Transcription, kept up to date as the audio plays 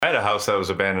had a house that was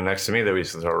abandoned next to me that we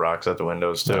used to throw rocks at the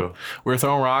windows too. Yeah. We were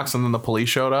throwing rocks, and then the police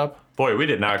showed up. Boy, we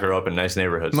did not grow up in nice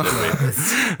neighborhoods, did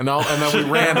we? And then we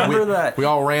ran. Remember that? We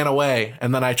all ran away,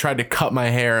 and then I tried to cut my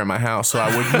hair in my house so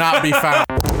I would not be found.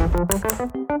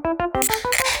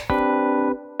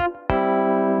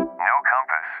 No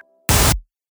compass.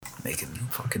 Making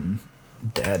fucking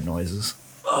dad noises.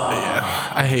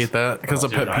 Yeah, I hate that because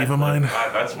it's a Dude, pet peeve of mine.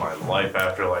 That's my life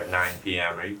after like 9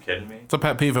 p.m. Are you kidding me? It's a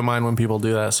pet peeve of mine when people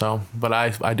do that. So, but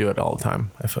I do it all the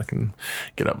time. I fucking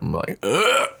get up and be like,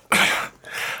 ugh.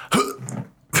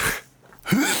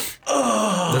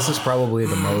 This is probably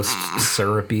the most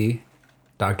syrupy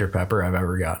Dr. Pepper I've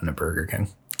ever gotten at Burger King.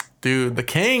 Dude, the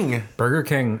king. Burger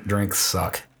King drinks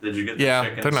suck. Did you get the Yeah,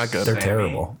 chicken they're not good. They're Sammy?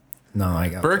 terrible. No, I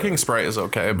got Burger King Sprite is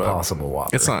okay, but Impossible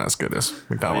Whopper. it's not as good as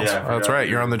McDonald's. Yeah, I Oh, that's forgot right.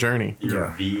 You're on the journey. You're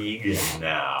vegan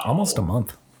now. Almost a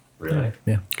month. Really?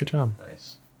 Yeah. Good job.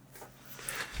 Nice.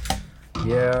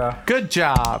 Yeah. Good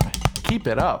job. Keep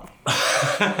it up.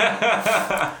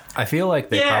 I feel like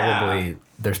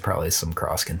there's probably some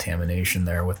cross contamination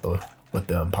there with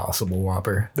the Impossible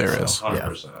Whopper. There is.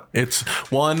 100%. It's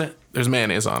one. There's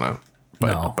mayonnaise on it.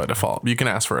 No. By default, you can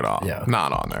ask for it all. Yeah.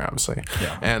 Not on there, obviously.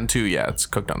 Yeah. And two, yeah, it's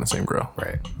cooked on the same grill.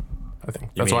 Right. I think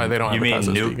that's why they don't. You mean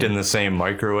advertise as nuked vegan. in the same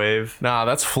microwave? Nah,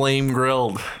 that's flame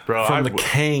grilled, Bro, from the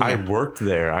king. I worked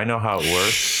there. I know how it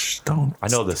works. Don't. I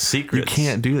know the secrets. You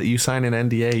can't do that. You sign an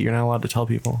NDA. You're not allowed to tell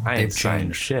people. I ain't They've signed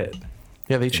changed. shit.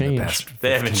 Yeah, they The changed. past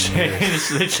They haven't 15 years.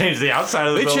 changed. They changed the outside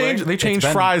of the They building. changed. They changed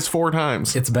been- fries 4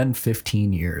 times. It's been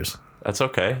 15 years. That's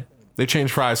okay. They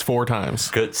changed fries 4 times.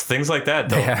 Good things like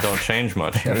that have- don't change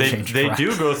much. haven't They changed they fries.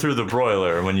 do go through the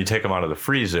broiler when you take them out of the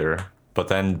freezer, but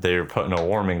then they're put in a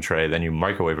warming tray. Then you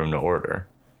microwave them to order.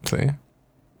 See, What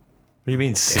do you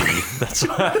mean? See, that's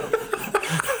what.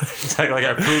 It's like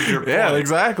I proved your point. yeah,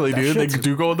 exactly, dude. They shit's-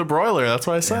 do go with the broiler. That's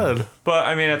what I said. But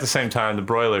I mean, at the same time, the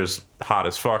broiler's hot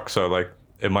as fuck, so like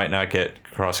it might not get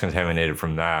cross contaminated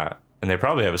from that. And they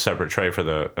probably have a separate tray for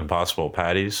the Impossible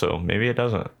patties, so maybe it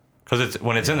doesn't. Because it's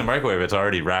when it's in the microwave, it's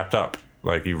already wrapped up.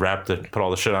 Like you put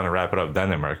all the shit on and wrap it up, then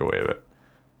they microwave it,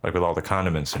 like with all the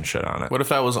condiments and shit on it. What if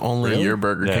that was only your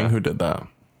Burger Yeah. King who did that?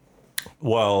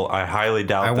 Well, I highly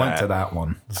doubt I that. went to that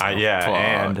one. So. Yeah, Fuck.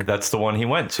 and that's the one he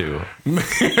went to.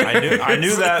 I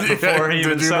knew that before he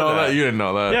even Did you said know that. You didn't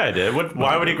know that. Yeah, I did.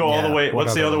 Why would he go all the Yeah, way? what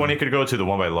What's the other other one one? he could go to? The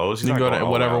one by Lowe's? He's You not go going to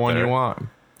all whatever out one there. you want.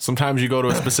 Sometimes you go to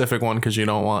a specific one because you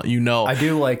don't want. I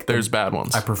do like There's bad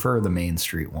ones. I prefer the Main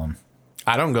Street one.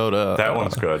 I don't go to That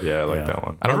one's good. Yeah, I like Yeah. that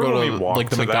one. I don't Remember go when we to walked like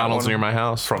the to that McDonald's one near my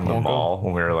house from the Won't go. mall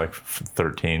when we were like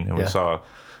 13, and Yeah.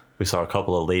 we saw a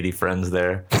couple of lady friends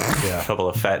there. Yeah. A couple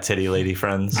of fat titty lady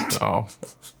friends Oh,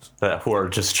 who are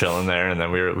just chilling there, and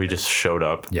then we just showed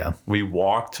up. Yeah. We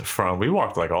walked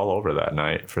like all over that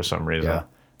night for some reason. Yeah.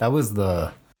 That was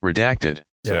the Redacted.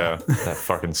 Yeah, that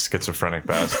fucking schizophrenic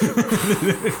bastard.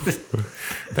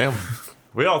 damn.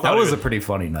 We all thought that he was a pretty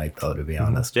funny night though, to be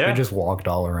honest. Yeah. We just walked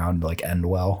all around like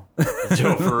Endwell.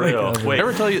 Joe for real. Did I Wait,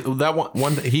 ever tell you that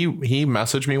one he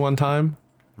messaged me one time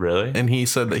really? and he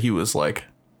said that he was like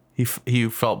he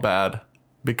felt bad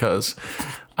because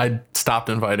I stopped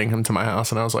inviting him to my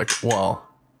house, and I was like, well,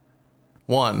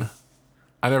 one,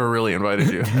 I never really invited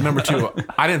you, and number two,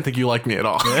 I didn't think you liked me at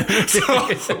all.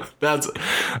 So that's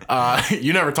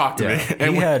you never talked to me. He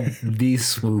And had the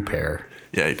swoop hair.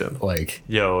 yeah, he did. Like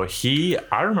Yo,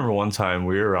 I remember one time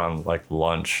we were on like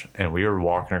lunch and we were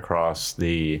walking across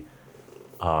the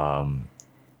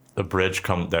bridge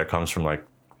that comes from like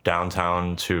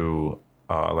downtown to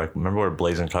like remember where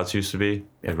Blazing Cuts used to be?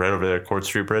 Like right over there, Court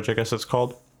Street Bridge, I guess it's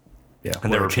called. yeah, And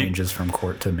where there it were peop- changes from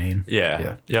court to main.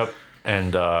 Yeah. Yep.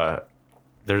 And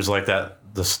there's like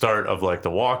the start of like the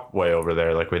walkway over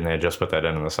there, like when they had just put that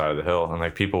in on the side of the hill, and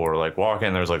like people were like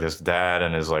walking. There was like this dad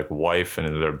and his like wife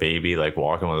and their baby like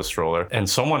walking with a stroller, and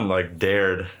someone like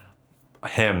dared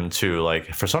him to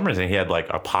like, for some reason he had like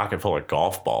a pocket full of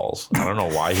golf balls. I don't know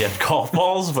why he had golf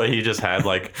balls, but he just had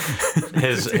like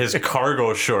his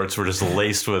cargo shorts were just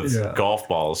laced with Yeah. golf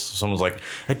balls. Someone's like,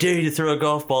 I dare you to throw a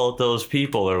golf ball at those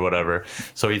people or whatever.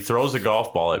 So he throws a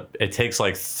golf ball. It takes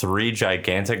like 3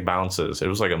 gigantic bounces. It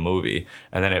was like a movie,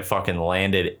 and then it fucking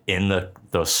landed in the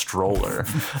stroller,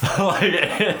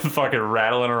 like fucking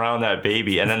rattling around that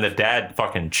baby. And then the dad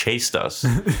fucking chased us.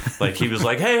 Like he was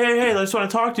like, hey, I just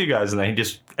want to talk to you guys. And then he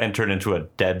just entered into a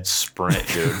dead sprint,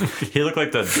 dude. He looked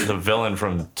like the villain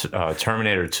from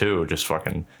Terminator 2, just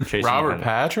fucking chasing Robert him.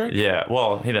 Patrick? Yeah,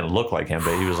 well, he didn't look like him,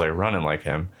 but he was like running like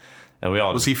him. And we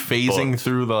all Was he just phasing booked,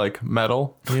 through the like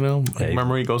metal? You know,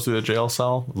 remember when he goes through the jail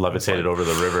cell? levitated over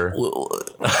the river. I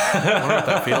wonder what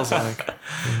that feels like.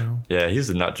 Yeah, he's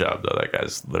a nut job though. That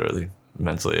guy's literally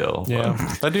mentally ill. Yeah,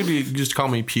 that dude used to call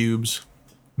me pubes.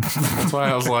 That's why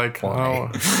I was like, oh,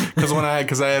 because when I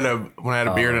had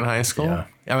a beard in high school. yeah.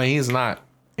 I mean, he's not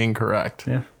incorrect.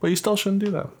 Yeah. But you still shouldn't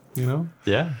do that. You know.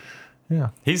 Yeah. Yeah.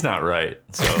 He's not right,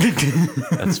 so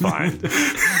that's fine.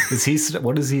 Is he?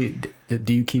 What is he?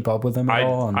 Do you keep up with him at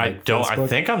all? On, I like, don't. I Facebook?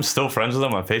 think I'm still friends with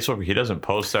him on Facebook, but he doesn't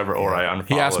post ever, or I unfollow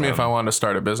He asked me him. if I wanted to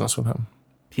start a business with him.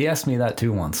 He asked me that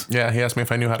too once. Yeah, he asked me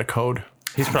if I knew how to code.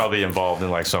 He's probably involved in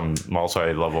like some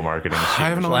multi-level marketing. I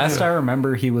have no Last idea. I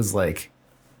remember, he was like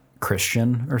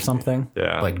Christian or something.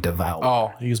 Yeah. Like devout.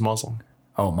 Oh, he's Muslim.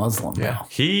 Oh, Muslim. Yeah.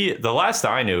 Yeah. The last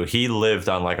I knew, he lived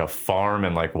on like a farm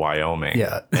in like Wyoming.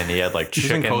 Yeah. And he had like He's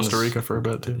chickens. in Costa Rica for a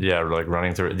bit too. Yeah, like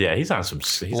running through. Yeah, he's on some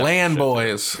he's on Land shit.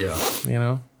 boys. Yeah. You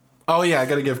know. Oh yeah, I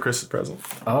gotta give Chris a present.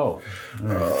 Oh.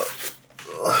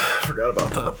 Forgot about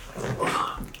that.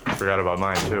 Forgot about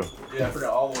mine too. Yeah, I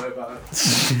forgot all the way about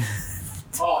it.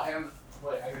 Oh, and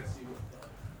wait, I gotta see.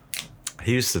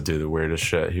 He used to do the weirdest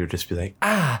shit. He would just be like,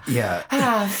 Yeah.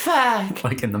 Ah, fuck.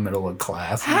 Like in the middle of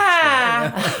class.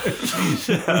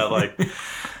 like,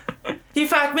 you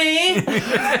fuck me.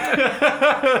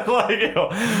 Like, you know,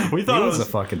 we He thought was it a was.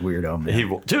 fucking weirdo,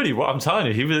 man. I'm telling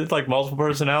you, he was like multiple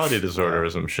personality disorder or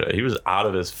some shit. He was out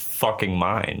of his fucking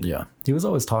mind. Yeah. He was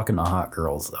always talking to hot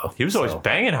girls, though. He was always So,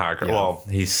 banging hot girls. yeah. Well,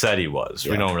 he said he was.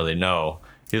 We Yeah. don't really know.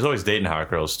 He was always dating hot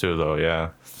girls too, though. Yeah,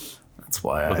 That's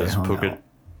why with I his hung puka. out.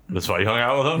 That's why you hung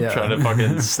out with him, Yeah. trying to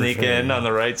fucking sneak sure, in yeah. on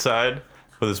the right side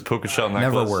with his puka shell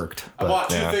necklace. Never worked. I bought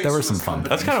But two yeah. things. there were from some this fun. company.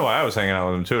 That's kind of why I was hanging out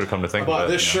with him too. To come to think I bought of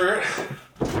it, this shirt.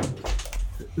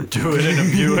 do it in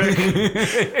a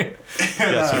Buick.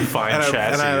 Got some fine And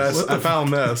chassis. I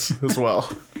found this as well.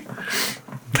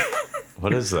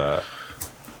 What is that?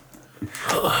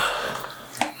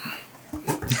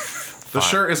 The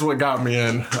shirt is what got me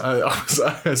in.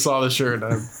 I saw the shirt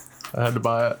and I had to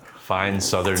buy it. Fine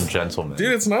Southern gentleman.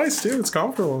 Dude, it's nice, dude. It's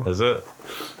comfortable. Is it?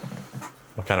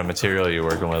 What kind of material are you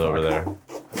working with over there?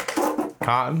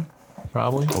 Cotton,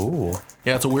 probably. Ooh.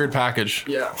 Yeah, it's a weird package.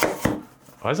 Yeah.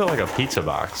 Why is it like a pizza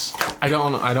box? I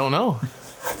don't know.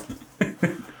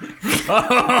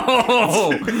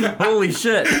 Oh, holy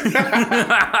shit.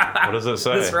 What does it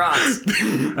say? This rocks.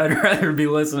 I'd rather be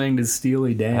listening to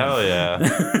Steely Dan. Hell yeah.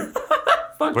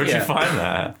 Fuck Where'd yeah. you find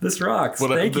that? This rocks.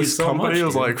 What, Thank you this so much. company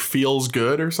was dude. like feels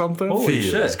good or something. Holy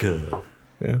shit. good.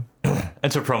 Yeah.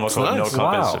 Enter promo code nice. NoCompass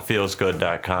Wow. at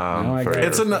feelsgood.com. Now I for got your-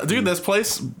 It's a dude. This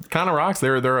place kind of rocks.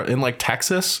 They're in like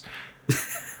Texas.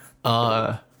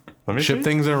 Let me Ship see.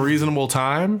 things in a reasonable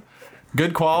time.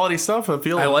 Good quality stuff. I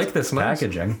feel. I like this nice.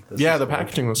 packaging. This Yeah, is the cool.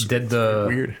 packaging was Did the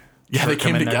weird. Yeah, they shirt come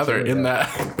came in next together to it? in Yeah.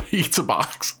 that pizza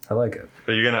box. I like it.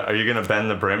 Are you gonna bend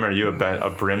the brim? Are you a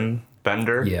brim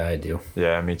bender? Yeah, I do.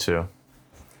 Yeah, me too.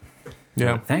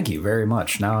 Yeah. Thank you very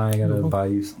much. Now I gotta buy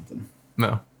you something.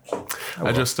 No.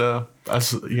 I just I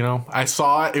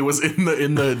saw it. It was in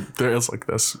the there's like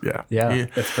this. Yeah. Yeah,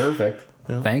 it's perfect.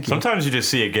 Thank you. Sometimes you just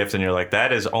see a gift and you're like,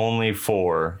 that is only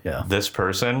for Yeah. this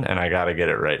person, and I gotta get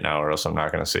it right now, or else I'm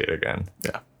not gonna see it again.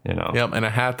 Yeah. You know. Yep. And a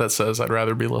hat that says I'd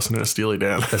rather be listening to Steely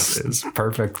Dan. This is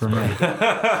perfect for me.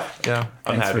 Yeah.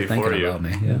 I'm Thanks happy for thinking for you. about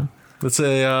me. Yeah. This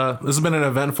has been an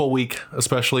eventful week,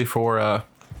 especially for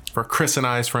Chris and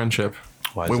I's friendship.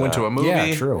 Why is We went that? to a movie.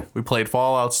 Yeah, true. We played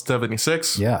Fallout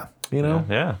 76. Yeah. You know?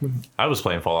 Yeah, I was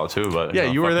playing Fallout too, but Yeah,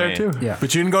 no, you were fuck there me. too. Yeah.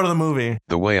 But you didn't go to the movie.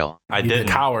 The whale. I didn't.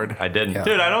 Coward. I didn't. Yeah.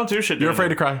 Dude, I don't do shit. You're during afraid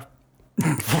to cry.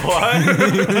 What?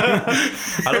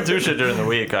 I don't do shit during the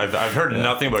week. I've heard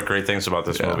nothing but great things about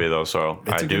this movie though, so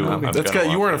I a do. good movie. I'm That's gonna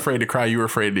good. You watch weren't it. afraid to cry. You were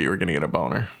afraid that you were going to get a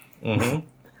boner.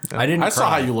 I didn't. I saw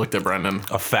how cry. you looked at Brendan.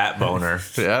 A fat boner.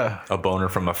 Yeah. A boner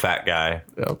from a fat guy.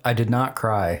 I did not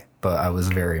cry, but I was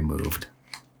very moved.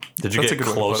 Did you That's a get good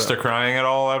way to close put to it. crying at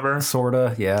all ever?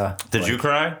 Sorta. Yeah. Did you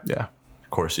cry? Yeah. Of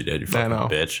course you did. You I fucking know.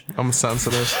 bitch. I'm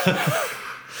sensitive.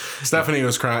 Stephanie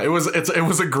was crying. It was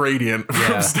a gradient Yeah.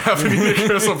 from Stephanie to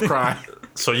Chris of crying.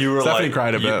 So you were Stephanie like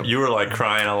cried a bit. You were like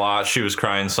crying a lot. She was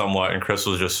crying somewhat, and Chris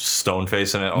was just stone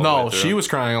facing it. All the No, way through. she was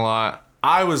crying a lot.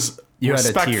 I was You had a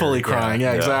tear, respectfully yeah. crying.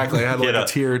 Yeah, exactly. I had He like had a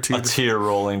tear or two. a tear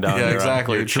rolling down. Yeah, your,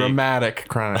 exactly. Your cheek. Dramatic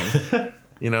crying.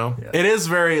 You know, it is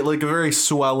very like a very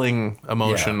swelling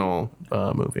emotional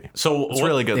movie. So It's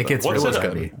really good. It though. gets What's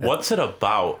really it? good. What's it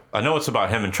about? I know it's about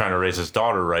him and trying to raise his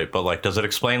daughter, right? But like, does it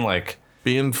explain like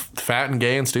being fat and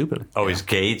gay and stupid. Oh, he's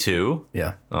gay too?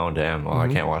 Yeah. Oh, damn. Well, I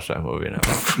can't watch that movie now.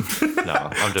 No,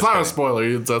 I'm just It's not a kidding.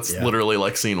 spoiler. That's literally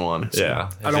like scene 1. So Yeah.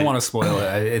 I don't want to spoil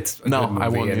it. It's a No, good movie, I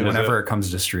won't and either. whenever it comes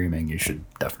to streaming, you should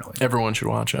definitely. Everyone should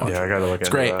watch it. Yeah, I gotta look It's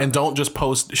into great. that. And don't just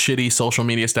post shitty social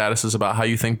media statuses about how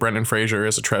you think Brendan Fraser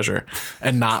is a treasure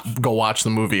and not go watch the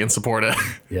movie and support it.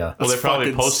 Yeah. Well, they're probably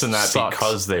fucking posting that sucks.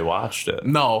 because they watched it.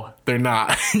 No, they're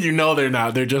not. You know they're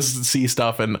not. They're just see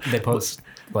stuff and They post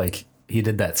like he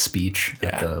did that speech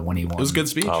at the when he won. it was a good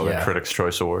speech. Oh, the Yeah. Critics'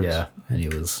 Choice Awards. Yeah, and he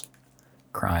was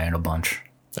crying a bunch.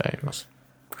 Yeah, he was.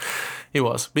 He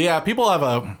was. But yeah, people have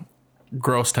a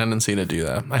gross tendency to do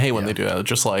that. I hate when they do that.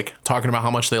 Just like talking about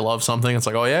how much they love something. It's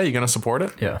like, oh yeah, you're gonna support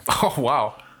it? Yeah. Oh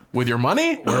wow. With your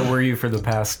money? Where were you for the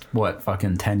past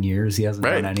fucking 10 years? He hasn't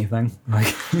Right. done anything.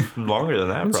 Like, Longer than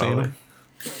that, seen probably. it.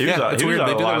 He was Yeah, out, it's he was weird. out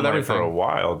They of do that with limelight for a everything.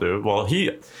 while, dude. Well, he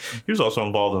was also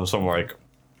involved in some like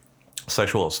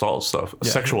sexual assault stuff,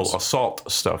 he was. assault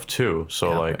stuff too.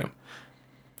 So like, yeah.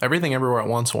 Everything Everywhere at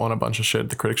Once won a bunch of shit at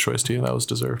the Critics' Choice too. That was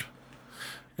deserved.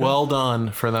 Well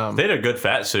done for them. they had a good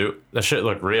fat suit. That shit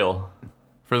looked real.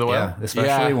 For the Yeah, way.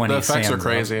 especially when the he effects are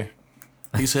stands up.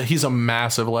 crazy. He's a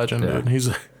massive legend, dude. He's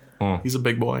a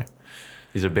big boy.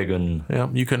 He's a big one. Yeah,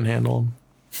 you couldn't handle him.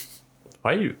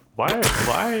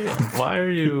 Why are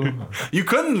you? You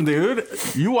couldn't, dude.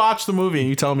 You watch the movie and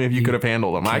you tell me if you could have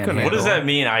handled him. I can't couldn't. What does handle that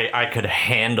mean? I could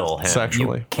handle him. him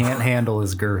sexually? you can't handle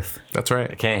his girth. That's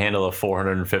right. Can't handle a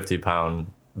 450-pound.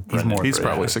 He's more. He's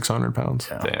probably 600 pounds.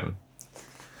 Yeah. Damn.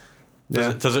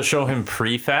 Yeah. Does it show him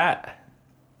pre-fat?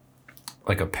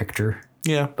 like a picture,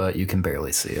 Yeah. but you can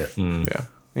barely see it. Yeah.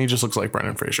 He just looks like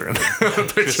Brendan Fraser in the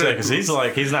Just picture. because he's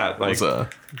not like It's a-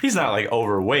 he's not like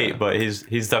overweight, but he's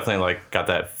definitely like got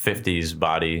that 50s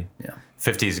body, Yeah.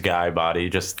 50s guy body.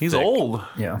 Just He's thick. old.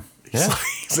 Yeah. Yeah,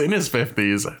 He's in his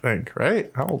 50s, I think, right?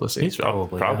 How old is he? he's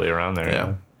probably around there. Yeah.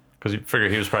 Yeah, because you figure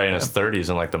he was probably in his 30s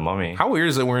and like the Mummy. How weird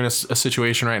is it we're in a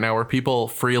situation right now where people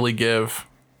freely give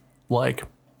like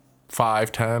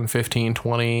 5, 10, 15,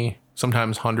 20,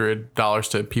 sometimes $100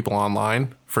 to people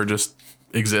online for just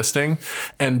existing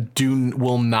and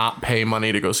will not pay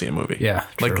money to go see a movie. Yeah,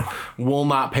 Like true. will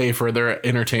not pay for their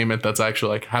entertainment that's actually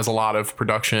like has a lot of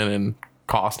production and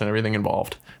cost and everything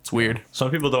involved. It's weird.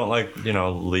 Some people don't like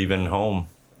leaving home.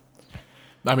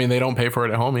 I mean, they don't pay for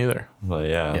it at home either. But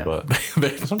yeah, but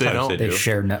they sometimes don't. they They do.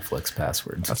 share Netflix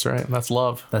passwords. That's right. That's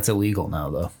love. That's illegal now,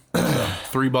 though.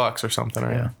 $3 or something,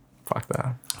 right? Yeah. Fuck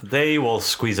that. They will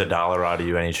squeeze $1 out of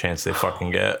you any chance they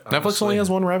fucking get. Netflix only has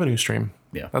one revenue stream.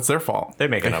 Yeah. That's their fault. They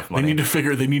make enough money.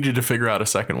 They needed to figure out a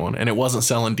second one, and it wasn't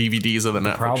selling DVDs of the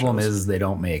Netflix Problem shows. is they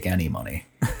don't make any money.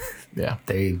 Yeah.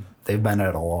 They've been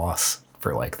at a loss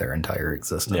for like their entire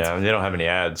existence. Yeah, and they don't have any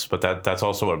ads, but that's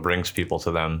also what brings people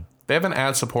to them. They have an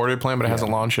ad-supported plan, but it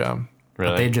hasn't launched yet.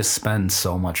 Really. They just spend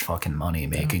so much fucking money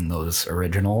making those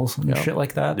originals and shit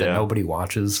like that that Yeah. nobody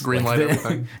watches. Greenlight Like,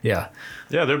 everything. Yeah.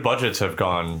 Yeah, their budgets have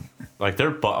gone like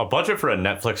a budget for a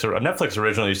Netflix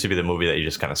original used to be the movie that you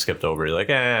just kind of skipped over. You're like,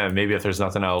 maybe if there's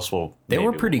nothing else, They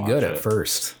were maybe pretty we'll good watch at it.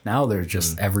 first. Now they're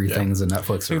just everything's a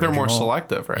Netflix I think they're more original.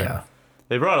 selective, right? Yeah.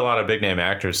 They brought a lot of big name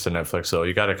actors to Netflix, though.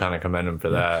 You got to kind of commend them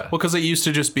for that. Well, because it used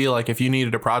to just be like, if you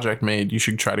needed a project made, you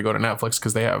should try to go to Netflix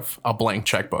because they have a blank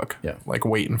checkbook, Yeah. like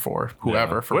waiting for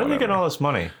whoever. For Where do they get whatever. all this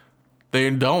money? They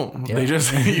don't. Yeah. They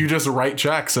just you just write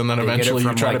checks and then They eventually get it you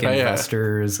from try like to pay it.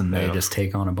 investors and they Yeah. just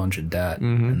take on a bunch of debt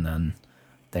and then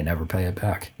they never pay it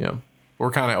back. Yeah. We're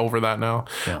kind of over that now.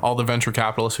 Yeah. All the venture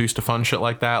capitalists who used to fund shit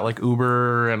like that, like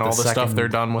Uber and all the stuff, second- they're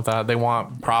done with that. They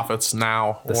want profits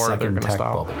now The or they're second going to tech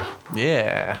stop. bubble.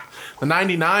 Yeah. The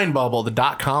 99 bubble,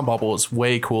 the .com bubble was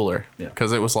way cooler Yeah.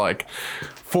 because it was like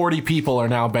 40 people are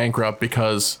now bankrupt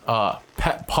because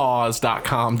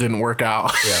petpaws.com didn't work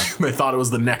out. Yeah. They thought it was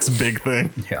the next big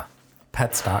thing. Yeah.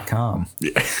 Pets.com.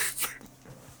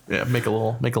 Yeah, make a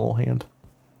little hand.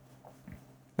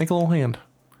 Make a little hand.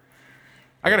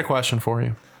 I got a question for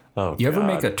you. Oh, You ever God.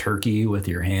 make a turkey with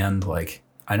your hand? Like,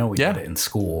 I know we Yeah. did it in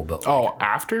school, but like, Oh,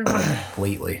 after?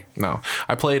 lately. No.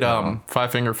 I played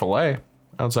Five Finger Fillet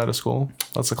outside of school.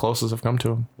 That's the closest I've come to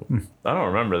him. I don't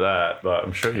remember that, but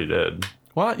I'm sure you did.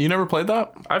 What? You never played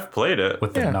that? I've played it.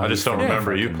 With the Yeah. I just don't knife.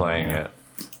 remember you Fucking- playing yeah. it.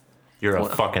 You're a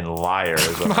fucking liar.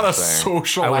 Is what Not I'm a saying.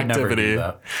 social I would never activity. do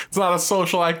that. It's not a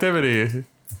social activity.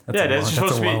 Yeah, it's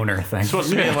supposed a to be loner thing. supposed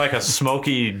to be in like a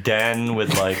smoky den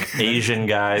with like Asian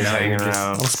guys hanging You're just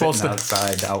around, supposed sitting to-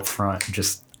 outside, out front,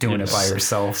 just doing it by Sit-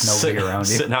 yourself, nobody around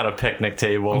you. sitting on a picnic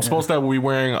table. I'm supposed to be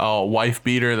wearing a wife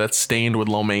beater that's stained with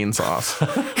lo mein sauce.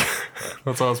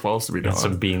 That's what I was supposed to be doing.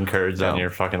 Some bean curds on your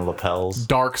fucking lapels.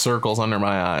 Dark circles under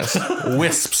my eyes.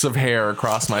 Wisps of hair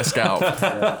across my scalp.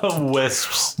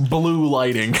 Wisps. Blue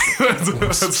lighting.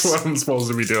 That's what I'm supposed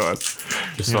to be doing.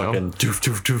 Just You know? fucking doof,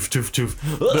 doof, doof, doof,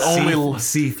 doof. The only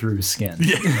See-through skin.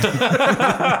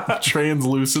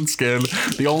 translucent skin.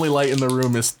 The only light in the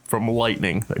room is from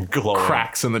lightning that Glowing.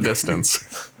 cracks in the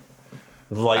distance.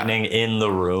 Lightning in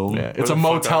the room. Yeah, Where it's a the fuck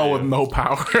motel are with you? no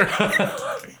power.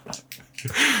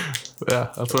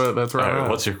 Yeah, that's where All I'm right, at.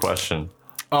 what's your question?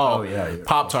 Oh, yeah.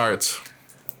 Pop-Tarts.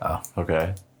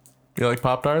 Okay. You like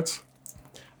Pop-Tarts?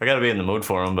 I gotta be in the mood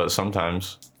for them, but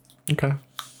sometimes. Okay.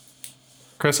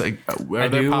 Chris, are I there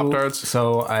do- Pop-Tarts?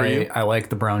 So you? I like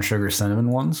the brown sugar cinnamon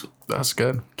ones. That's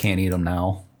good. Can't eat them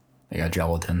now. They got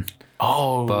gelatin.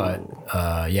 Oh.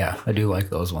 But yeah, I do like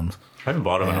those ones. I haven't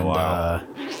bought them in a And while.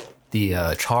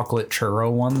 the chocolate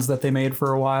churro ones that they made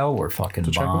for a while were fucking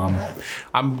bomb.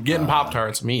 I'm getting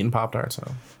Pop-Tarts. I'm eating Pop-Tarts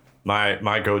now.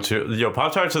 My go-to,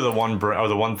 Pop-Tarts are the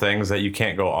one things that you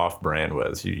can't go off-brand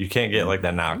with. You can't get like the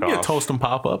knockoff. You get Toast and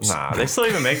Pop-Ups. Nah, they still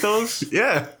even make those?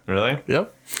 Yeah. Really?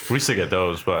 Yep. We used to get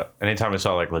those, but anytime we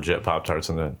saw like legit Pop-Tarts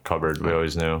in the cupboard, we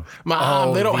always knew. Mom,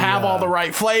 Oh, they don't the, have all the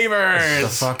right The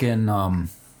flavors. fucking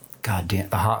goddamn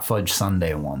the hot fudge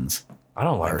sundae ones. I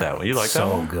don't like that one. You like so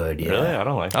that one? good, yeah. Really? I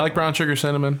don't like I like brown sugar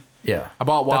cinnamon. Yeah. I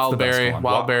bought That's the best Wildberry. one.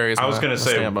 Wildberry is I was my- gonna my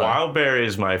say standby. Wildberry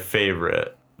is my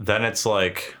favorite. Then it's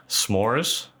like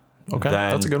s'mores. Okay,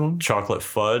 then that's a good one. Chocolate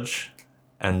fudge,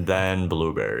 and then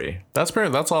blueberry. That's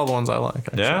all the ones I like.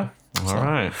 Actually. Yeah. All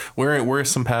right. We're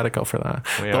simpatico for that.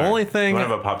 We The are. only thing Wanna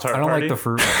have a Pop-Tart I don't party? like the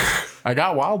fruit ones. I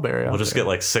got Wildberry. We'll just get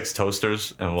like 6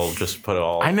 toasters, and we'll just put it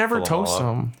all. I never fill all toast up.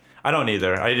 them. I don't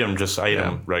either. I eat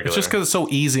them regular. It's just because it's so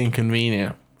easy and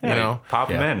convenient. Yeah, You know. pop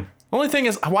them Yeah. in Only thing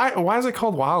is, why is it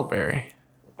called Wildberry?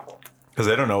 because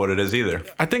they don't know what it is either.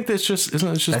 I think that's just isn't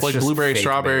it just That's like just blueberry fake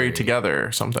strawberry berry. together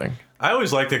or something. I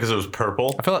always liked it because it was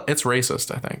purple. I feel like it's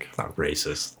racist. I think. It's not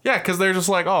racist. Yeah, because they're just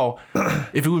like, oh,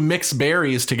 if we mix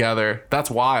berries together, that's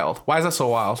wild. Why is that so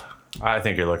wild? I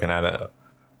think you're looking at it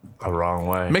a wrong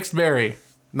way. Mixed berry,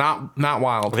 not I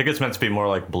wild. think it's meant to be more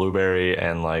like blueberry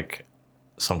and like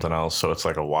something else. So it's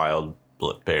like a wild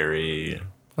berry.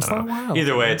 That's not wild.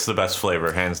 Either way, it's the best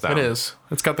flavor, hands down. It is.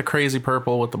 It's got the crazy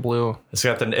purple with the blue. It's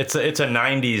got it's a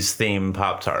 90s theme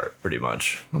Pop-Tart, pretty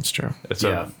much. That's true. It's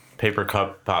Yeah. a paper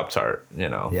cup Pop-Tart, you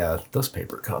know. Yeah, those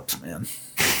paper cups, man.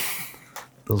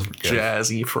 Those were good.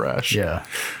 Jazzy fresh. Yeah.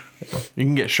 You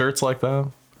can get shirts like that.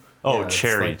 Oh, Yeah, it's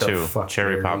cherry like the too. fuck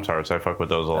Cherry berry. Pop-Tarts. I fuck with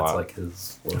those a That's lot. like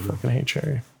his logo. I hate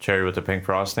cherry. Cherry with the pink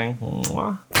frosting.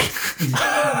 Mwah.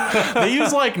 They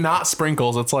use like not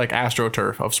sprinkles. It's like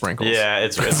AstroTurf of sprinkles. Yeah,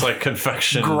 it's like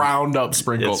confection. Ground up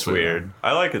sprinkles. It's weird.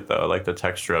 I like it though. I like the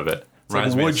texture of it.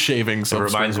 Like wood shavings. It of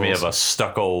reminds me of sprinkles. a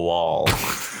stucco wall.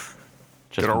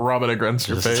 Just, Gonna rub it against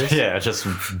your face. yeah, just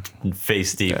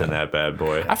face deep in that bad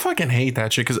boy. I fucking hate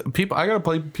that shit because I gotta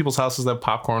play people's houses that have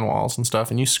popcorn walls and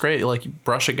stuff, and you scrape like you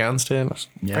brush against it. It's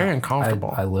very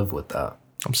uncomfortable. I live with that.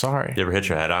 I'm sorry. You ever hit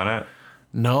your head on it?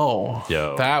 No.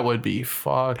 Yo. That would be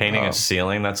fucked. Painting a up.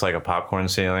 ceiling that's like a popcorn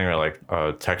ceiling or like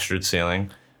a textured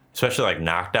ceiling, especially like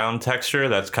knockdown texture.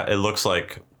 It looks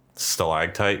like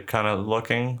stalactite kind of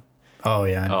looking. Oh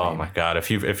yeah. I know. Oh my god! If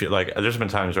you like, there's been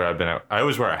times where I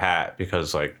always wear a hat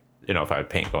because like if I had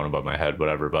paint going above my head,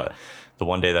 whatever. But the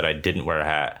one day that I didn't wear a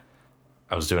hat,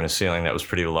 I was doing a ceiling that was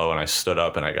pretty low, and I stood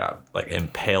up and I got like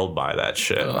impaled by that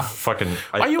shit. Fucking.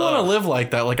 Why you want to live like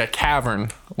that, like a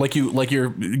cavern, like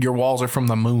your walls are from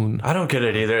the moon? I don't get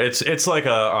it either. It's like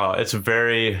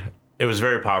it was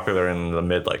very popular in the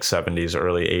mid like 70s,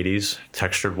 early 80s.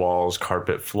 Textured walls,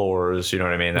 carpet floors. You know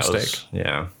what I mean? That Mistake. was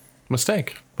yeah.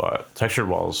 Mistake. But textured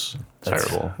walls, That's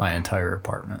terrible. my entire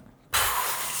apartment.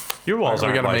 Your walls We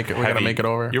aren't gotta like make it- we gotta heavy- make it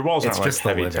over. Your walls It's aren't like just the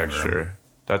heavy living texture. room.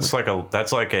 That's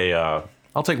like a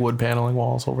I'll take wood paneling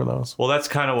walls over those. well, that's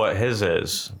kind of what his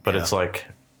is, but Yeah. it's like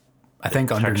I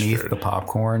think underneath Textured. the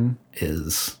popcorn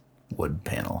is wood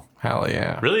panel. Hell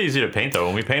yeah. really easy to paint though.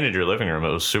 When we painted your living room,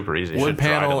 it was super easy. It Wood should dry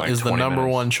in, panel like, is the 20 number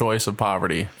minutes. one choice of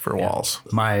poverty for walls.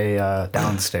 My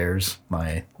downstairs,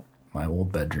 my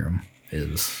old bedroom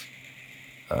is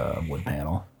wood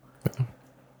panel.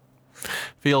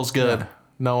 Feels good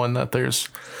knowing that there's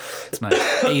It's nice.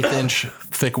 1/8 inch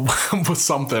thick with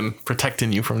something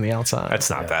protecting you from the outside. That's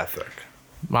not that thick.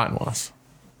 Mine was.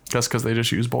 That's because they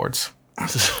just use boards.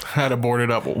 Had to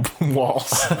boarded up walls.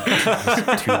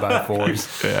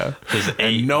 2x4s. Yeah. Just And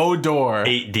eight, no door.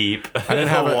 8 deep. I didn't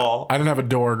have wall. I didn't have a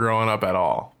door growing up at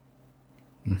all.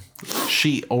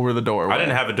 Sheet over the door. I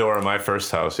didn't have a door in my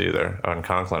first house either on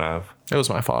Conklin Ave. It was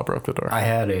my fault. I broke the door. I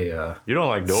had a You don't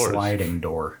like doors. sliding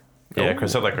door. Yeah,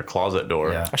 Chris had like a closet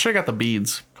door, Yeah. I should have got the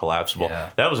beads. collapsible. Yeah.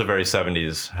 That was a very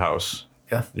 70s house.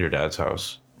 Yeah. Your dad's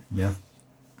house. Yeah.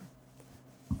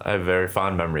 I have very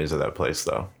fond memories of that place,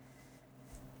 though.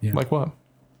 Yeah. Like what?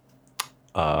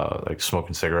 Like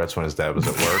smoking cigarettes when his dad was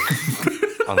at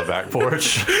work on the back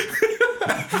porch.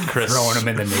 Chris Throwing them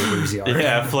in the neighbor's yard.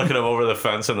 Yeah, flicking them over the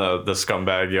fence in the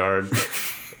scumbag yard.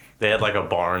 They had like a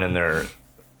barn in their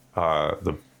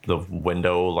the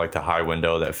window, like the high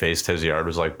window that faced his yard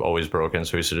was like always broken,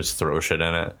 so we used to just throw shit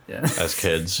in it Yeah. as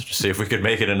kids to see if we could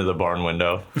make it into the barn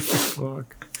window.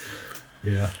 Fuck.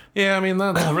 Yeah. Yeah, I mean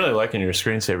that's I'm really liking your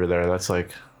screensaver there. That's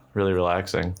like really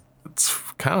relaxing. it's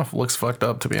kind of looks fucked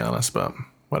up to be honest, but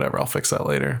whatever. I'll fix that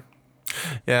later.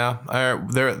 Yeah,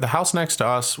 the house next to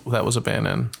us that was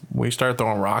abandoned. We started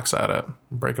throwing rocks at it,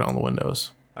 breaking all the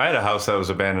windows. I had a house that was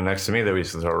abandoned next to me that we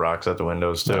used to throw rocks at the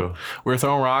windows too. We were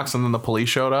throwing rocks, and then the police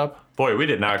showed up, Boy, we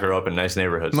did not grow up in nice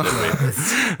neighborhoods, did we?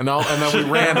 and then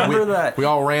we ran. remember that. We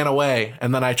all ran away,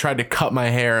 and then I tried to cut my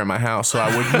hair in my house so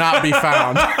I would not be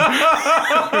found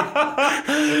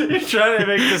You're trying to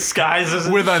make disguises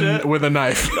and with shit? a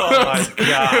knife. Oh my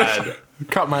god.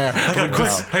 Cut my hair. I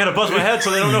gotta buzz my head so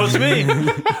they don't know it's me.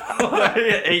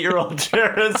 8-year-old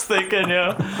Jared's thinking,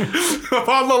 yeah,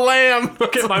 I'm the lamb.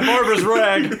 get my barber's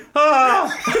rag.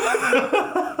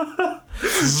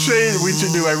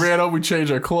 I ran up. We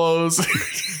changed our clothes.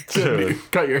 Dude.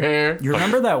 Cut your hair. You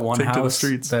remember that one Take to the house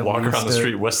streets. that Walk we used around the to-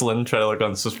 street whistling, try to look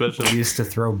unsuspicious. we used to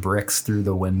throw bricks through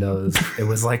the windows. It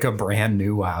was like a brand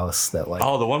new house that like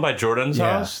Oh, the one by Jordan's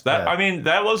Yeah, house? That yeah. I mean,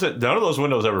 that wasn't, none of those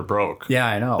windows ever broke. yeah,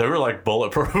 I know. They were like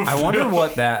bulletproof. I wonder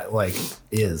what that like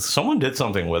is. Someone did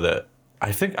something with it.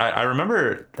 I think I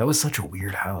remember That was such a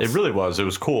weird house. it really was. It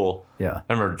was cool. Yeah.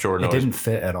 I remember Jordan It always didn't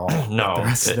fit at all. No, with the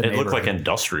rest of it the looked like neighborhood.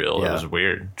 industrial. It Yeah. was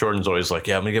weird. Jordan's always like,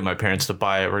 yeah, I'm gonna get my parents to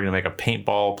buy it. We're gonna make a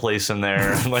paintball place in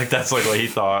there. Like that's like what he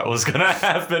thought was gonna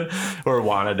happen or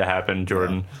wanted to happen.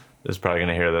 Jordan is probably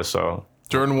gonna hear this, so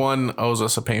Jordan 1 owes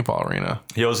us a paintball arena.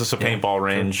 he owes us a paintball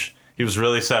range. He was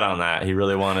really set on that. He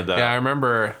really wanted that Yeah, I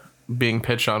remember being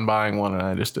pitched on buying one, and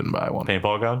I just didn't buy one.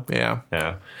 paintball gun. Yeah,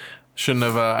 Yeah. I shouldn't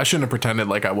have pretended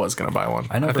like I was gonna buy one.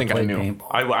 I never think I played knew. paintball.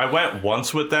 I went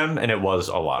once with them and it was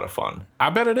a lot of fun.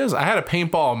 I bet it is. I had a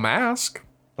paintball mask.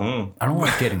 I don't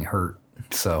like getting hurt,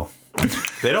 so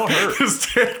They don't hurt. Just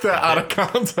take that out of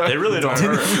context. They really don't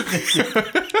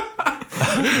hurt.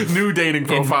 New dating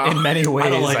profile. in many ways, I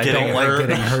don't like getting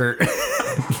hurt.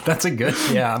 hurt. That's a good.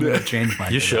 Yeah, I'm gonna change my.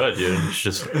 You should, dude. It's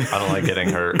just I don't like getting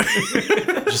hurt.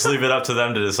 Just leave it up to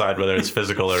them to decide whether it's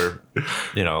physical or,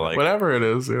 like Whatever it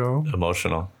is,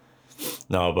 emotional.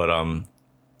 No, but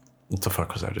what the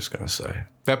fuck was I just gonna say?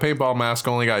 That paintball mask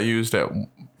only got used at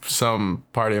some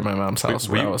party at my mom's house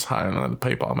where we- I was high on the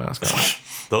paintball mask.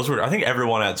 Those were I think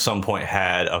everyone at some point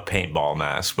had a paintball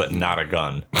mask, but not a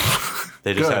gun.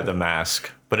 They just Good. had the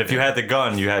mask. But if you had the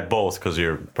gun, you had both because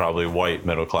you're probably white,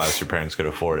 middle class. Your parents could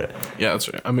afford it. Yeah,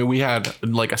 that's right. I mean, we had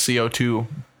like a CO2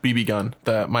 BB gun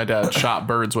that my dad shot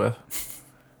birds with.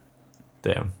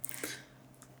 Damn.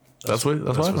 That's what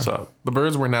what's happened. up. The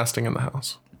birds were nesting in the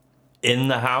house. In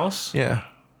the house? Yeah.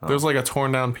 There was like a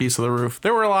torn down piece of the roof.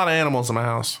 There were a lot of animals in my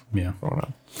house. Yeah. Growing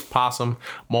up. Possum,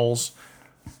 moles,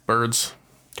 birds,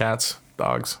 cats,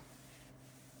 dogs,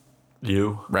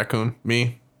 You raccoon,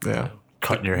 me. Yeah.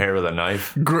 cutting your hair with a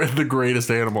knife? The greatest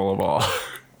animal of all.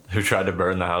 Who tried to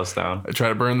burn the house down? I tried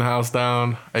to burn the house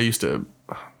down. We used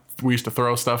to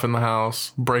throw stuff in the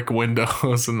house, break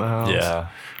windows in the house. Yeah.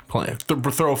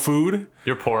 Throw food.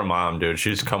 Your poor mom, dude.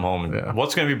 She's come home and Yeah.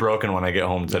 what's gonna be broken when I get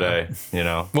home today?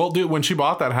 Well, dude, when she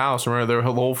bought that house, remember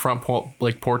the whole front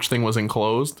porch thing was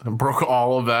enclosed and broke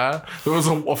all of that. There was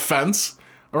a fence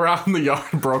around the yard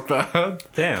and broke that.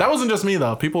 Damn. That wasn't just me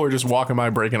though. People were just walking by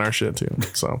breaking our shit too.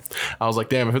 So I was like,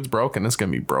 damn, if it's broken, it's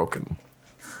gonna be broken.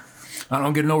 I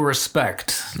don't get no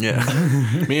respect. Yeah.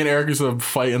 Me and Eric used to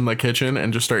fight in the kitchen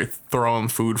and just start throwing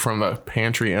food from the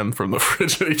pantry and from the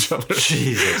fridge at each other.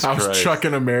 Jesus I was Christ.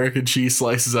 chucking American cheese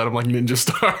slices at him like Ninja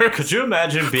Star. Could you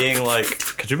imagine being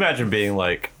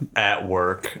like at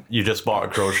work, you just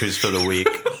bought groceries for the week,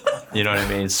 you know what I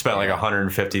mean? Spent like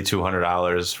 $150,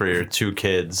 $200 for your 2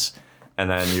 kids, and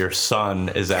then your son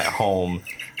is at home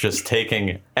just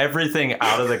taking everything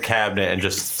out of the cabinet and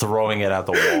just throwing it at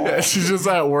the wall. She's just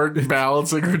at work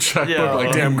balancing her checkbook Yeah.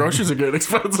 like, damn, groceries are getting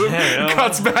expensive. Yeah, yeah.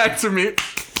 Cuts back to me.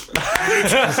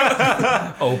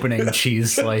 Opening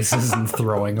cheese slices and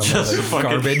throwing them in the fucking-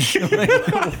 garbage.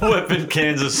 Whipping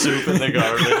cans of soup in the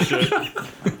garbage.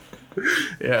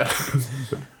 Yeah.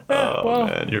 Oh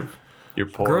man, your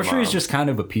poor Groceries mom. just kind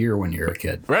of appear when you're a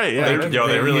kid. Right, yeah. Yo,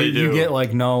 they really you, do. You get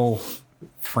like no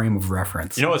frame of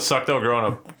reference. You know what sucked though, growing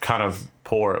up kind of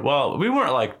poor. Well, we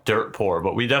weren't like dirt poor,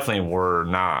 but we definitely were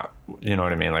not. You know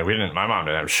what I mean? Like my mom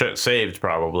didn't have shit saved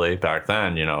probably back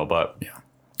then, you know. But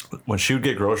when she would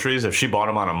get groceries, if she bought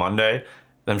them on a Monday,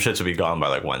 them shits would be gone by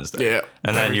like Wednesday. Yeah.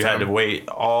 And then you had to wait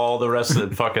all the rest of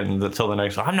the fucking till the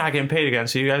next. I'm not getting paid again,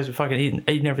 so you guys are fucking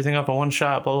eating everything up in one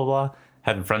shot. Blah blah blah.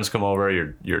 Having friends come over,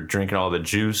 you're drinking all the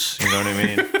juice. You know what I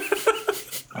mean?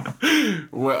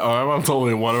 Well, my mom told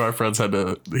me one of my friends had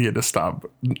to stop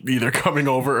either coming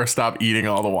over or stop eating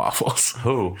all the waffles.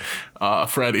 Who?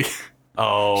 Freddie.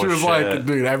 Oh, She was shit. like,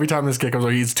 dude, every time this kid comes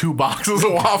over, he eats 2 boxes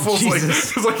of waffles. Like,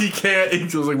 Jesus. it's like he can't. He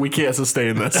was like, we can't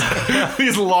sustain this.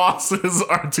 These losses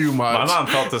are too much. My mom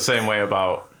felt the same way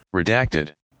about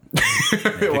Redacted.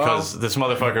 because this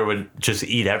motherfucker would just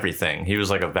eat everything. He was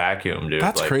like a vacuum, dude.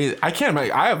 That's like, crazy. I can't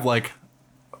imagine. I have like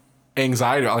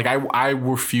anxiety. Like I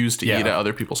refuse to eat at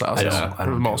other people's houses I for don't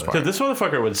the do most it. part. Cause this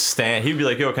motherfucker would stand. He'd be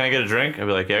like, "Yo, can I get a drink?" I'd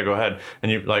be like, "Yeah, go ahead." And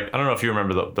you like, I don't know if you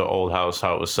remember the old house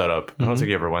how it was set up. I don't think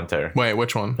you ever went there. Wait,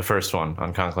 which one? The first one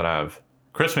on Conklin Ave.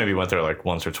 Chris maybe went there like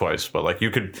once or twice, but like you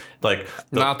could like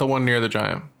Not the one near the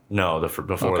Giant. no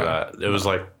before Okay. that it was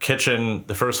like kitchen.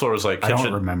 The first floor was like I kitchen.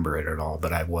 don't remember it at all,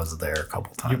 but I was there a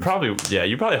couple times. You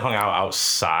probably hung out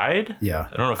outside. Yeah.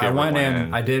 I don't know if you I ever went in.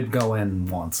 in. I did go in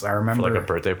once. I remember like a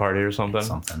birthday party or something.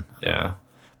 something. Yeah.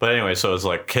 But anyway, so it's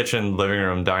like kitchen, living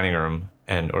room, dining room,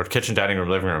 or kitchen, dining room,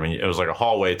 living room, and it was like a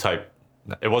hallway type.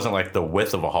 It wasn't like the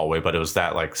width of a hallway, but it was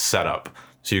that like setup.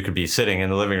 So you could be sitting in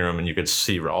the living room and you could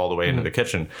see all the way into the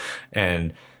kitchen,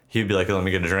 and he'd be like, "Let me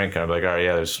get a drink." And I'd be like, "All right,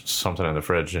 yeah, there's something in the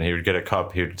fridge." And he would get a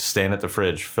cup. He would stand at the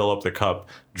fridge, fill up the cup,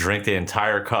 drink the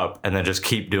entire cup, and then just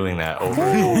keep doing that over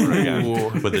and over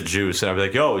again with the juice. And I'd be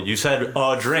like, "Yo, you said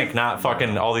a drink, not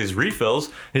fucking all these refills."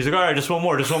 And he's like, "All right, just one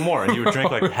more. And you would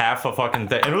drink like half a fucking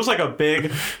thing. And it was like a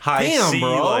big high Damn, C,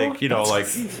 bro. like, you know, like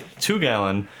 2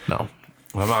 gallon. No.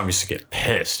 My mom used to get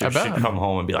pissed. Dude. I bet. She'd come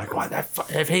home and be like, "What?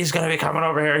 If he's gonna be coming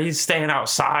over here, he's staying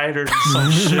outside or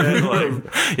some shit.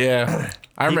 Like Yeah.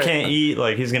 I he remember, can't eat.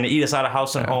 Like he's gonna eat us out of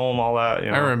house and home. All that.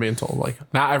 You know? I remember being told like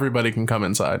not everybody can come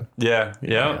inside. Yeah,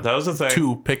 that was the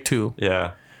thing. Pick two.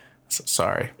 Yeah,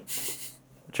 Sorry.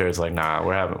 Jared's like, "Nah,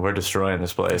 we're destroying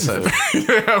this place.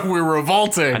 We're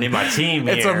revolting. I need my team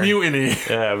It's here." a mutiny.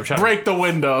 Yeah, we're trying Break the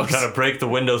windows. trying to break the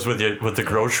windows with the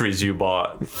groceries you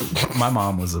bought. My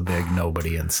mom was a big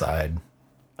nobody inside.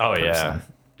 Oh yeah,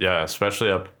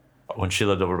 especially up when she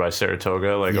lived over by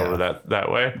Saratoga, like Yeah. over that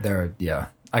way. There, yeah,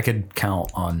 I could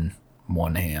count on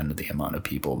one hand the amount of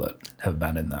people that have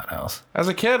been in that house. As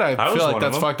a kid, I was feel one like of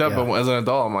that's them. fucked up, Yeah. but as an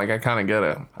adult, I'm like, I kind of get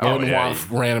it. I wouldn't yeah, want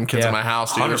random kids in Yeah. my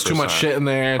house, dude. There's too much 100%. shit in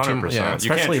there. 100%. Yeah. You can't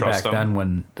Especially trust back them. then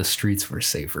when the streets were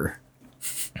safer.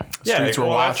 Yeah, Streets were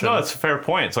well, watching. that's a fair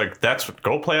point. It's like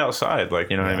go play outside. Like,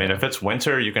 you know what I mean? If it's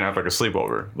winter, you can have like a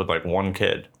sleepover with like one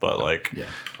kid. But like,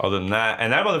 other than that,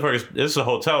 and that motherfucker, this is a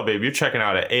hotel, babe. You're checking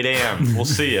out at 8 a.m. We'll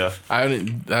see ya.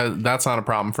 That's not a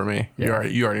problem for me. You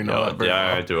already know that. very Yeah,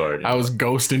 well. I do already. I was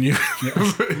ghosting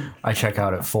you. I check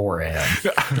out at 4 a.m.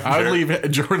 I would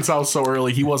leave Jordan's house so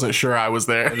early. He wasn't sure I was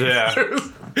there. Yeah.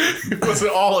 Was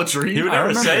it all a dream? He would I never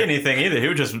remember- say anything either. He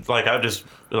would just like, I'd just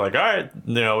be like, all right,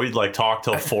 you know, we'd like talk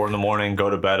till 4 a.m, go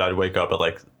to bed. I'd wake up at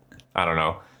like, I don't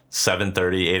know,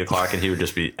 7:30, 8 o'clock, and he would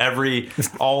just be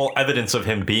all evidence of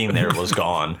him being there was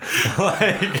gone.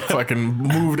 Like, Fucking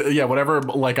moved. Yeah, whatever.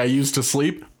 Like I used to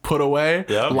sleep, put away,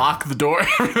 Yep. lock the door.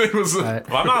 Everything was. my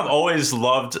mom always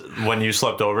loved when you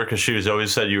slept over because she was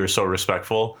always said you were so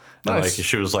respectful. And Nice. like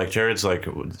she was like, Jared's like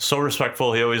so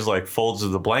respectful. He always like folds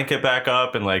the blanket back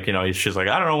up and like, you know, she's like,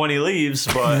 I don't know when he leaves,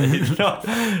 but you know,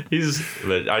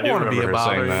 but I do wanna be remember her about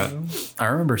saying her, that. I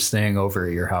remember staying over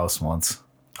at your house once.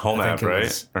 Home I app, think it right?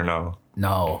 was- Or no?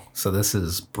 No, so this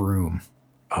is Broome.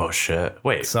 Oh shit!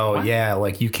 Wait. So yeah,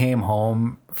 like you came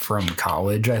home from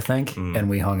college, I think, and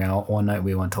we hung out one night.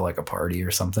 We went to like a party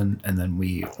or something, and then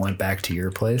we went back to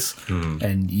your place,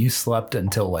 and you slept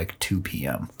until like 2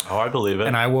 p.m. Oh, I believe it.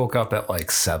 And I woke up at like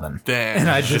 7. Damn. And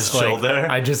I just like chilled there?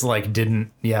 I just like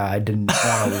didn't I didn't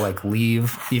want to like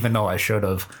leave, even though I should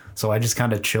have. So I just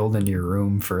kind of chilled in your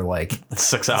room for like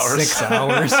 6 hours. 6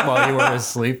 hours while you were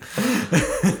asleep.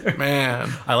 Man.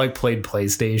 I like played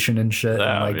PlayStation and shit,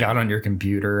 Yeah, and like I mean- got on your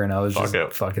computer, and I was just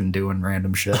it. fucking doing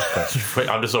random shit. But Wait,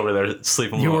 I'm just over there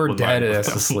sleeping. You were with dead my ass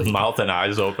asleep. mouth and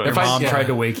eyes open. If I- Mom yeah. tried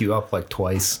to wake you up like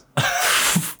twice,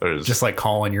 There's- just like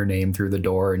calling your name through the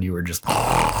door, and you were just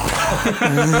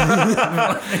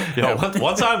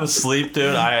once I'm asleep,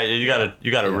 dude,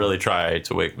 you gotta really try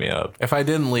to wake me up. If I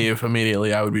didn't leave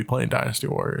immediately, I would be playing Dynasty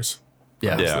Warriors.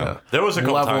 Yeah. Yeah, there was a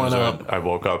couple Leveling times up. when I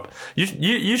woke up.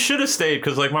 You should have stayed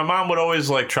because like my mom would always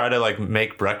like try to like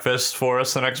make breakfast for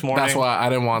us the next morning. That's why I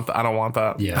didn't want. I don't want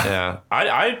that. Yeah.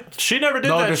 Yeah, she never did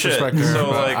No that shit. disrespect to her, So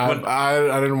but like, when,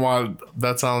 I didn't want.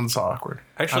 That sounds awkward.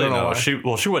 actually I don't know no,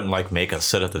 why. she wouldn't like make us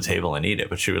sit at the table and eat it,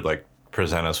 but she would like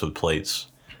present us with plates.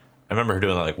 I remember her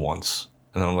doing that like once.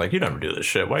 And I'm like, you never do this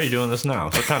shit. Why are you doing this now?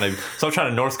 Stop trying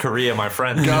to North Korea my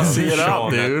friend. Gussy it up,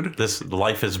 showing that dude. This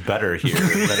life is better here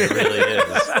than it really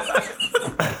is.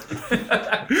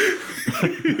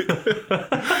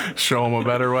 Show them a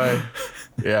better way.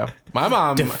 Yeah, my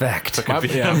mom. Defect.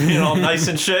 Yeah, Being all nice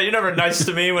and shit. You're never nice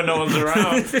to me when no one's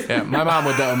around. yeah. My mom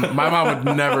would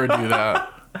never do that.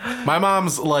 My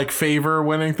mom's like favor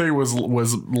winning thing was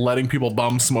letting people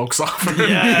bum smokes off her.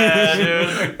 Yeah,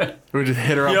 dude. We just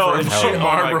hit her up Yo, for and a shit, oh my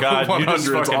Marlboro god, you just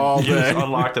 100s fucking all you just day.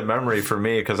 unlocked a memory for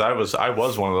me because I was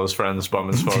one of those friends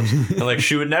bumming smokes, and like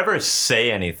she would never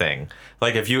say anything.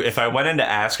 Like if I went in to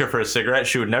ask her for a cigarette,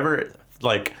 she would never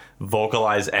like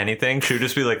vocalize anything. She would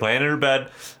just be like laying in her bed,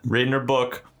 reading her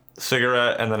book,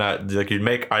 cigarette, and then I'd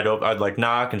like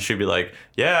knock, and she'd be like,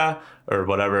 yeah, or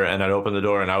whatever, and I'd open the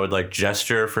door and I would like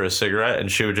gesture for a cigarette,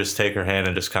 and she would just take her hand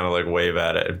and just kind of like wave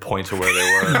at it and point to where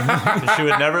they were. And she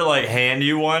would never like hand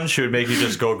you one. She would make you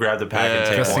just go grab the pack and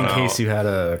take Just one in case out. you had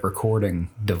a recording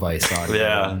device on.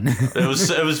 Yeah,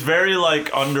 it was very like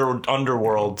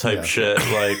underworld type Yeah. shit,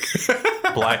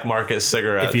 like black market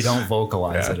cigarettes. If you don't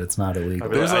vocalize it, it's not illegal.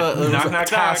 There's I- a knock, knock,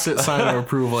 tacit knock. sign of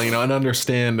approval, an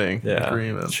understanding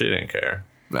agreement. she didn't care.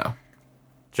 No.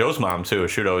 Joe's mom too.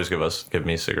 She would always give me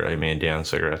me and Deanne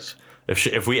cigarettes.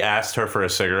 If we asked her for a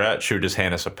cigarette, she would just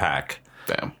hand us a pack,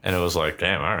 Damn. and it was like,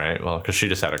 damn, all right, well, because she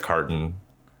just had a carton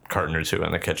or two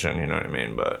in the kitchen, you know what I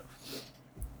mean? But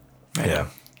yeah,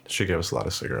 she gave us a lot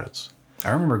of cigarettes.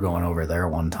 I remember going over there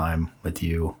one time with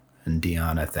you and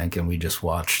Dion, I think, and we just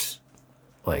watched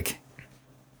like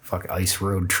Ice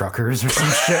Road Truckers or some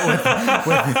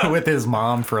shit with his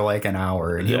mom for like an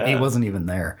hour, and he Yeah. wasn't even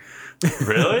there.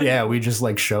 Really? Yeah, we just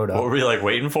like showed up. What, were we like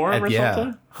waiting for him or yeah,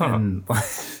 something? and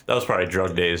That was probably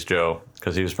drug days, Joe,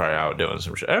 because he was probably out doing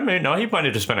some shit. I mean, no, he might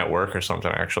have just been at work or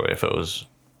something, actually, if it was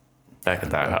back at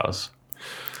that house.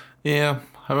 Yeah,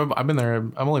 I've been there.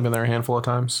 I've only been there a handful of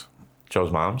times.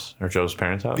 Joe's mom's or Joe's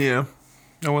parents' house? Yeah,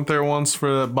 I went there once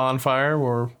for the bonfire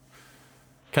where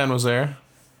Ken was there.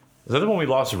 Is that the one we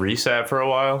lost Reese at for a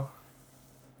while?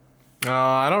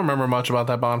 I don't remember much about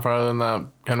that bonfire other than that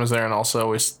Ken was there, and also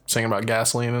we singing about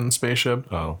gasoline and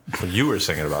spaceship. Oh. Well, you were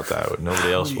singing about that, but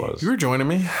nobody else was. You were joining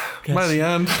me by the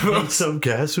end. Some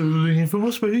gasoline for my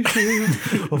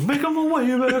spaceship. I'm making my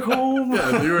way back home.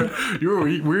 Yeah,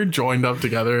 we were joined up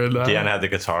together. And, Deanna had the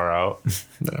guitar out,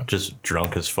 Yeah. just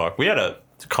drunk as fuck. We had a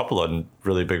couple of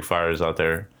really big fires out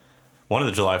there. One of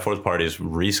the July 4th parties,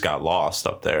 Reese got lost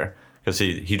up there because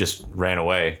he just ran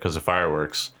away because of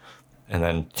fireworks. And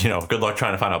then, good luck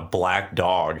trying to find a black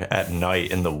dog at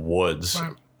night in the woods.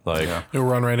 Right. Like, You'll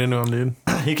run right into him, dude.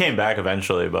 he came back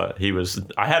eventually, but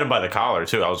I had him by the collar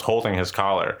too. I was holding his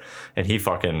collar, and he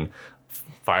fucking,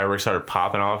 fireworks started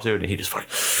popping off, dude, and he just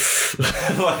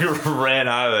fucking like ran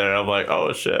out of there. I'm like,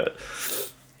 oh shit.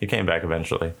 He came back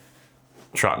eventually,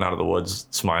 trotting out of the woods,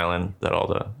 smiling that all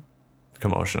the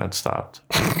commotion had stopped.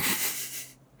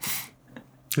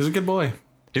 He's a good boy.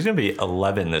 He's gonna be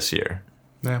 11 this year.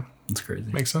 Yeah, it's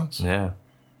crazy. makes sense. Yeah.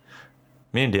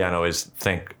 Me and Deanna always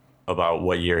think about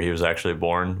what year he was actually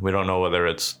born. We don't know whether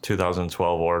it's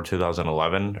 2012 or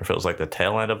 2011, or if it was like the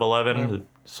tail end of 11.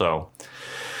 So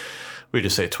we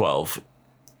just say 12.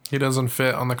 He doesn't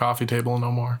fit on the coffee table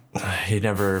no more. He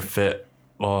never fit.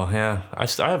 Well, yeah. I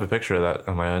have a picture of that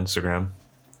on my Instagram.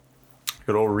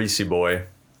 Good old Reese boy.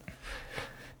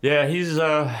 Yeah, he's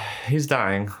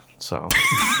dying. So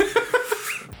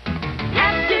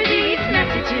After these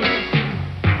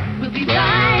messages, we'll be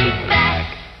right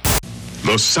back.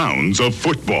 The sounds of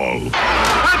football.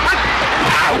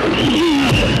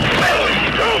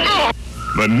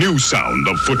 The new sound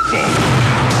of football.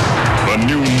 The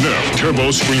new Nerf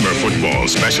Turbo Screamer football,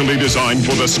 specially designed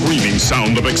for the screaming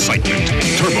sound of excitement.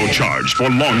 Turbocharged for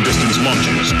long-distance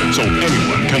launches, so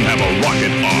anyone can have a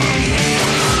rocket arm.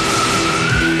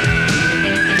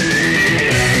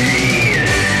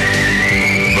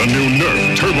 The new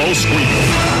Nerf Turbo Screamer.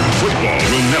 Football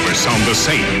will never sound the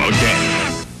same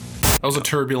again. That was a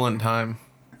turbulent time.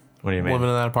 what do you mean? Living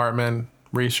in that apartment,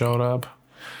 Reese showed up.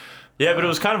 Yeah, but it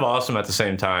was kind of awesome at the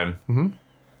same time. Mm-hmm.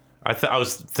 I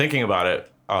was thinking about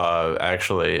it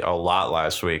actually a lot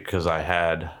last week because I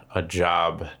had a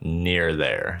job near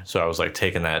there. So I was like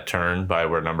taking that turn by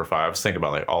where number 5. I was thinking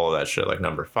about like all of that shit, like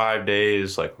number 5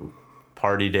 days, like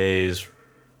party days,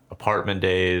 apartment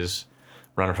days,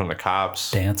 running from the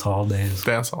cops, Dance all days.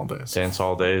 Dance all days. dance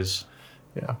all days.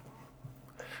 Yeah.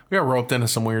 We got roped into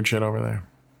some weird shit over there.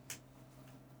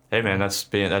 Hey man, that's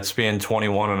being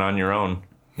 21 and on your own.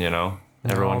 You know,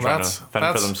 everyone trying to fend for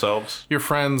that's- themselves. Your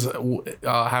friends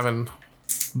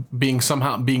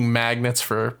being magnets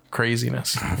for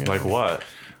craziness. You know? Like what?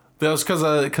 That was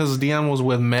because Dion was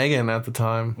with Megan at the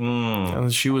time,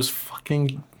 and she was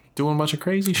fucking doing a bunch of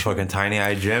crazy shit. Fucking Tiny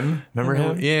Eye Jim. Remember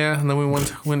him? Yeah, and then we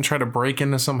went and tried to break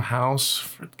into some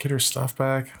house, get her stuff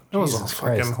back. It was a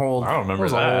fucking Christ. whole. I don't remember it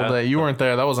was that. a whole day. You weren't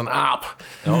there. That was an op.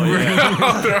 Oh yeah.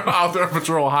 out there on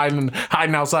patrol, hiding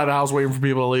outside the house, waiting for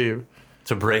people to leave.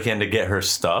 To break in to get her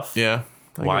stuff. Yeah,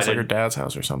 I think Why it was like did- her dad's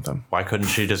house or something. Why couldn't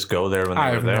she just go there when they I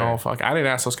were have there? no fuck. I didn't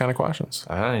ask those kind of questions.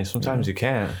 Sometimes you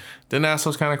can't. Didn't ask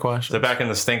those kind of They're questions. back in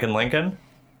the stinking Lincoln.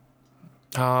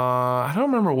 I don't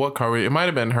remember what car it might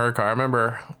have been her car. I don't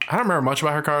remember much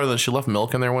about her car. That she left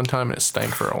milk in there one time and it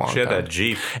stank for a long She had time. that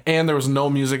Jeep. And there was no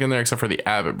music in there except for the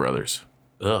Abbott brothers.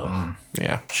 Ugh.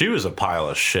 Yeah. She was a pile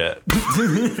of shit.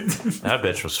 That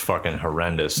bitch was fucking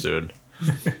horrendous, dude.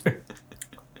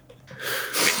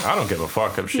 I don't give a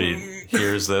fuck if she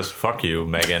hears this. Fuck you,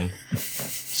 Megan.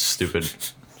 Stupid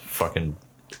fucking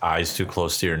eyes too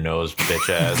close to your nose, bitch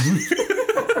ass.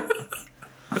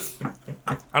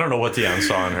 I don't know what Dion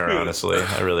saw in her, honestly.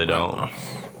 I really don't.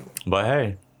 But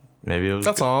hey, maybe it was.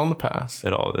 That's all in the past.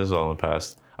 It all is all in the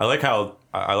past. I like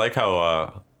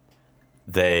how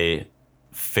they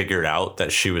figured out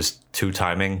that she was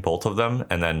two-timing both of them,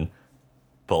 and then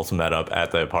both met up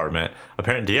at the apartment.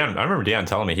 Apparently, I remember Dion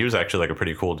telling me he was actually like a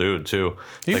pretty cool dude too.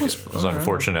 He Like, was- it was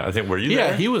unfortunate. I think were you Yeah,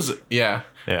 there? he was. Yeah.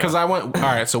 Yeah. Because I went. All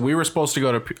right. So we were supposed to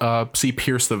go to see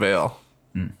Pierce the Veil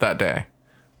that day.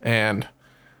 And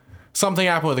something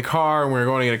happened with the car, and we were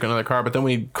going to get another car, but then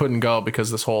we couldn't go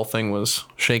because this whole thing was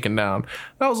shaken down.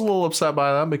 I was a little upset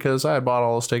by that because I had bought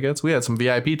all those tickets. We had some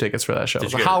VIP tickets for that show. It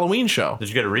was a you get- Halloween show. Did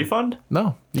you get a refund?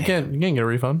 No, you can't. You can't get a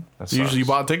refund. sucks. Usually, you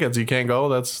bought tickets, you can't go.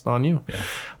 That's on you.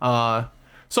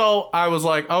 So I was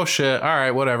like, "Oh shit! All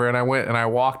right, whatever." And I went and I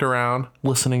walked around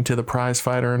listening to the Prize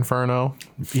Fighter Inferno.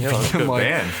 Good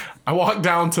band. I walked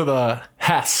down to the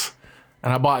Hess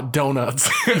and I bought donuts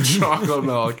and chocolate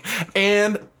milk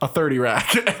and a 30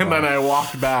 rack, and then I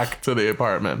walked back to the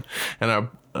apartment and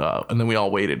then we all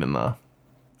waited in the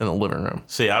living room.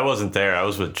 See, I wasn't there. I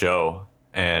was with Joe,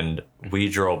 and we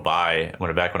drove by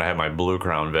when I had my Blue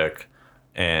Crown Vic,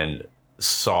 and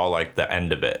saw like the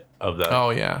end of it of the. Oh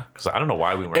yeah. Because I don't know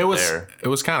why we weren't there. It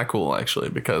was kind of cool actually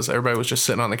because everybody was just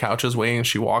sitting on the couches waiting.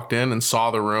 She walked in and saw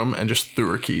the room and just threw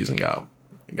her keys and got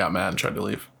mad and tried to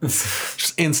leave.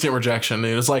 Just instant rejection.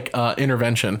 It was like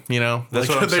intervention, you know. That's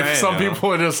like, what I'm saying, Some you know? people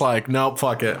were just like, nope,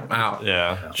 fuck it, I'm out.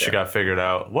 Yeah, she got figured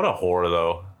out. What a whore,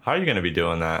 though. How are you going to be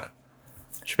doing that?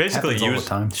 She basically Happens all the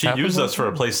time. She Happens used all us the for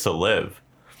a place to live.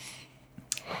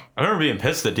 I remember being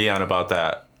pissed at Dion about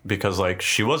that because, like,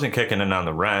 she wasn't kicking in on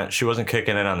the rent. She wasn't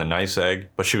kicking in on the nice egg,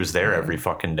 but she was there every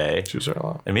fucking day. She was there a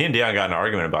lot. And me and Dion got in an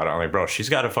argument about it. I'm like, bro, if she's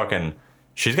going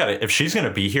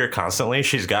to be here constantly,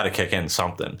 she's got to kick in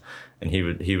something. And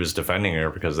he was defending her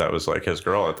because that was like his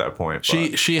girl at that point.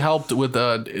 but- She helped with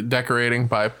decorating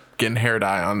by getting hair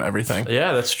dye on everything.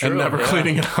 Yeah, that's true. And never yeah.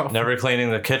 cleaning it up. Never cleaning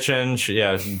the kitchen.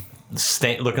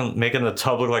 Making the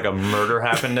tub look like a murder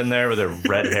happened in there with her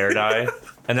red hair dye,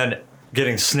 and then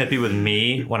getting snippy with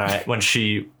me when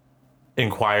she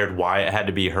inquired why it had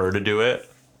to be her to do it,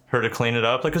 her to clean it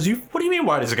up. Like, what do you mean?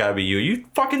 Why does it gotta be you? You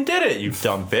fucking did it, you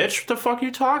dumb bitch. What the fuck are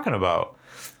you talking about?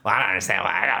 Well, I don't understand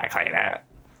why I gotta clean it.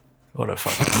 What a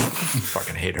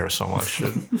fucking hate her so much,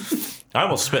 dude. I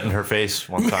almost spit in her face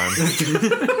one time.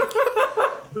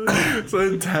 It's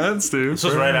intense, dude. This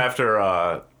was right after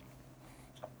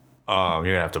you're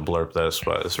gonna have to blurb this,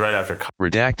 but it's right after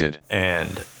Redacted.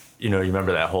 and you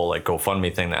remember that whole like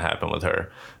GoFundMe thing that happened with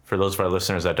her. For those of our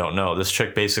listeners that don't know, this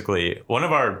chick basically, one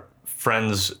of our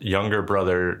friends' younger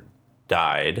brother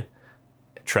died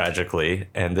tragically,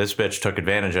 and this bitch took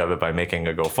advantage of it by making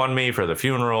a GoFundMe for the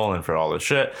funeral and for all this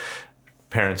shit.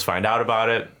 Parents find out about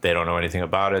it, they don't know anything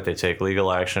about it, they take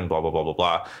legal action, blah blah blah blah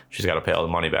blah. She's got to pay all the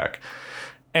money back.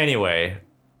 Anyway,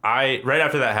 right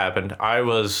after that happened, I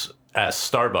was at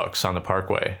Starbucks on the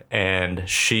Parkway, and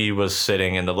she was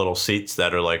sitting in the little seats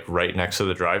that are like right next to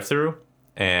the drive-through,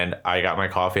 and I got my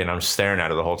coffee and I'm staring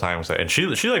at her the whole time. And she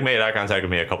like made eye contact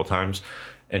with me a couple times,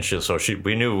 and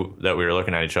we knew that we were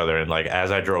looking at each other. And like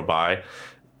as I drove by,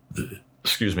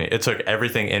 excuse me, it took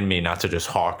everything in me not to just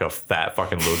hawk a fat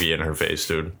fucking loogie in her face,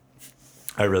 dude.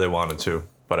 I really wanted to,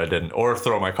 but I didn't. Or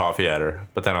throw my coffee at her.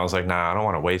 But then I was like, nah, I don't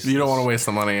want to waste You don't this want to waste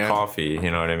the money. Yeah. coffee.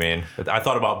 You know what I mean? I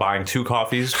thought about buying 2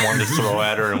 coffees, one to throw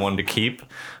at her and one to keep.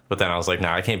 But then I was like,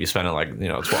 nah, I can't be spending like,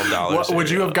 $12. What, would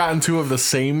you have gotten 2 of the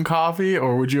same coffee,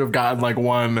 or would you have gotten like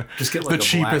one, Just get, like, the a black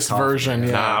cheapest coffee, version?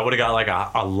 Yeah. Nah, I would have got like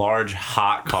a large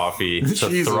hot coffee to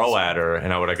Jesus. throw at her,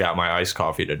 and I would have got my iced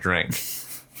coffee to drink.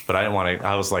 But I didn't want to.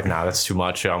 I was like, nah, that's too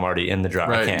much. I'm already in the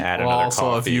drive. I can't add well, another also,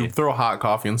 coffee. if you throw hot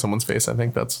coffee in someone's face, I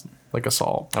think that's like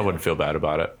assault. I wouldn't feel bad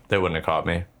about it. They wouldn't have caught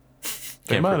me.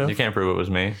 They might have. You can't prove it was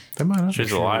me. They might have.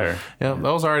 She's a liar. Yeah, that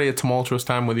was already a tumultuous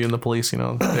time with you and the police.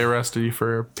 They arrested you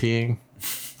for peeing.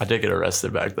 I did get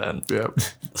arrested back then. Yep.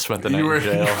 Spent the night You were in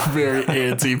jail. very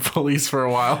anti-police for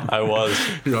a while. I was.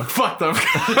 You're like, fuck them.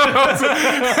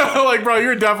 Like, bro,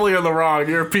 you're definitely in the wrong.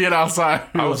 You're peeing outside.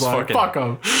 I was like, fucking fuck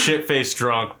them. shit-faced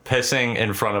drunk, pissing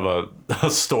in front of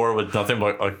a store with nothing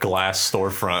but a glass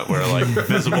storefront where like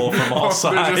visible from all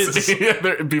sides.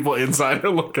 There are people inside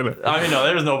are looking at it. I mean, no,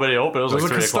 there was nobody open. It was like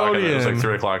There's a 3 o'clock. It was like custodian.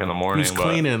 3 o'clock in the morning. Who's but-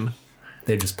 cleaning?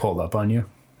 They just pulled up on you,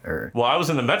 or Well, I was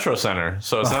in the Metro Center,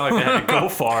 so it's not like they had to go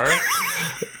far.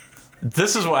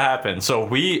 This is what happened. So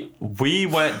we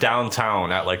went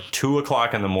downtown at like 2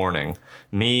 o'clock in the morning.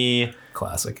 Me,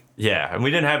 classic. yeah, and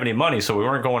we didn't have any money, so we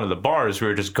weren't going to the bars. We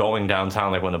were just going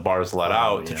downtown, like when the bars let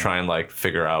out, to yeah. try and like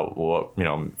figure out what,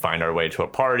 find our way to a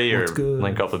party or What's good?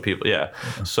 link up with people. Yeah.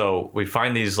 So we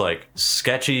find these like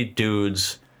sketchy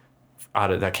dudes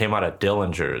that came out of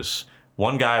Dillinger's.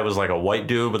 One guy was like a white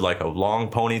dude with like a long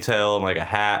ponytail and like a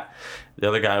hat. The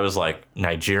other guy was like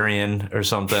Nigerian or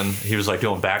something. He was like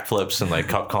doing backflips and like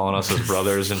kept calling us his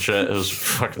brothers and shit. It was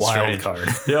fucking Wild strange. card.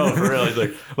 Yo, for real. He's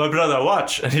like, my brother,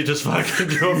 watch. And he just fucking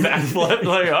do a backflip.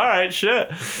 Like, all right, shit.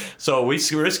 So we're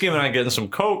scheming on getting some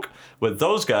coke with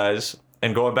those guys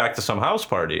and going back to some house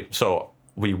party. So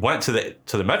we went to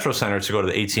the Metro Center to go to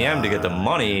the ATM to get the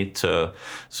money to.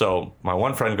 So my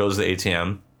one friend goes to the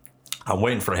ATM. I'm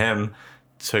waiting for him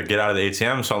to get out of the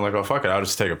ATM, so I'm like, oh fuck it, I'll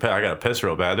just take a piss. I gotta piss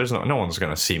real bad. There's no one's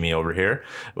gonna see me over here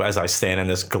as I stand in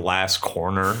this glass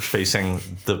corner facing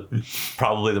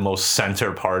probably the most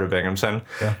center part of Binghamton.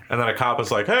 Yeah. And then a cop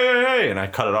is like, hey, and I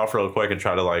cut it off real quick and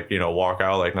try to walk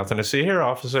out like nothing to see here,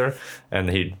 officer. And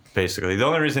he basically, the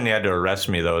only reason he had to arrest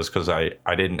me though is because I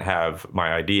didn't have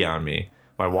my ID on me.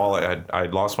 My wallet, I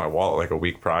lost my wallet like a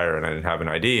week prior and I didn't have an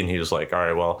ID. And he was like, all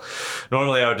right, well,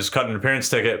 normally I would just cut an appearance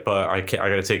ticket, but I got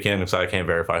to take you in because I can't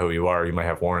verify who you are. You might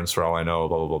have warrants for all I know,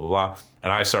 blah, blah, blah, blah, blah.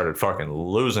 And I started fucking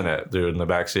losing it, dude, in the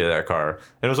backseat of that car. And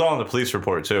it was all in the police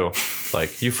report, too.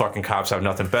 Like, you fucking cops have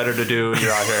nothing better to do.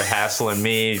 You're out here hassling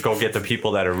me. Go get the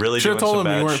people that are really Should doing have told some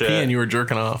him you bad weren't shit. peeing, you were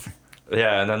jerking off.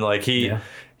 Yeah, and then, like,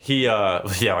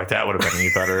 like that would have been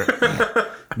any better.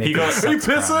 He goes, Are you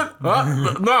pissing?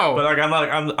 No. But like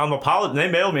I'm apologizing. They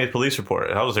mailed me a police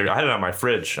report. I had it on my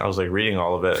fridge. I was like reading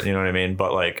all of it. You know what I mean?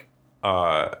 But like,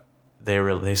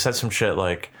 they said some shit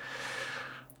like,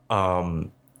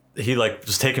 he like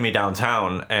was taking me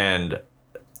downtown and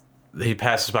he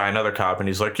passes by another cop and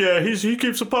he's like, yeah, he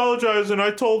keeps apologizing.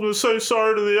 I told him to say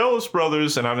sorry to the Ellis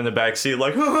brothers, and I'm in the back seat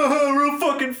like, real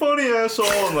fucking funny asshole,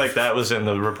 and like that was in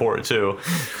the report too.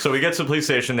 So we get to the police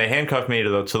station. They handcuff me to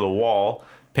the wall.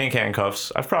 Pink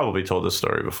handcuffs. I've probably told this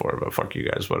story before, but fuck you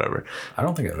guys, whatever. I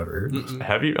don't think I've ever heard this.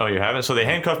 Have you? Oh, you haven't? So they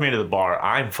handcuffed me to the bar.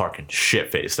 I'm fucking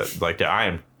shit-faced. Like, I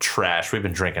am trash. We've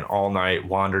been drinking all night,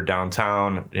 wandered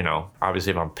downtown.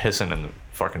 Obviously if I'm pissing in the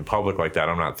fucking public like that,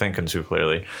 I'm not thinking too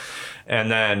clearly.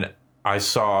 And then I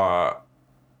saw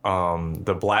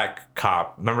the black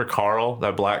cop. Remember Carl,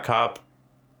 that black cop?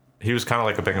 He was kind of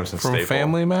like a Binghamton From staple.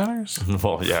 Family Matters?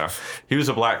 Well, yeah. He was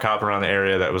a black cop around the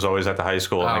area that was always at the high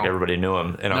school, and like Oh. everybody knew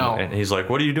him. And, No. and he's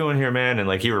like, what are you doing here, man? And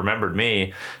like he remembered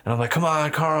me. And I'm like, come on,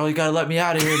 Carl, you gotta let me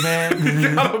out of here, man.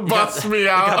 You Bust me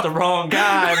got out. the wrong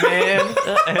guy, man.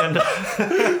 And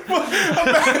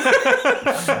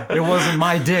It wasn't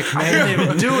my dick, I man. didn't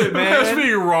even do it, That's man.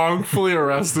 being wrongfully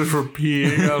arrested for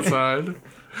peeing outside.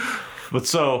 But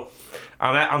so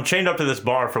I'm chained up to this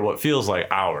bar for what feels like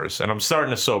hours, and I'm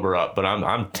starting to sober up, but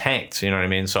I'm tanked, you know what I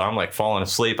mean? So I'm like falling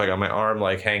asleep. I got my arm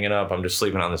like hanging up. I'm just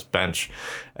sleeping on this bench.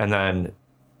 And then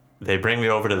they bring me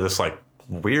over to this like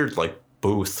weird like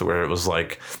booth where it was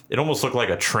like, it almost looked like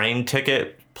a train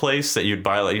ticket place that you'd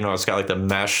buy, like, it's got like the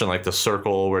mesh and like the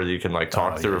circle where you can like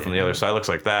talk through from the other side. It looks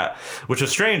like that, which is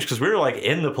strange because we were like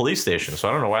in the police station. So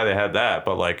I don't know why they had that,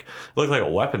 but like it looked like a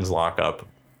weapons lockup.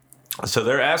 So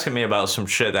they're asking me about some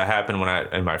shit that happened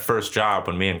in my first job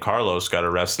when me and Carlos got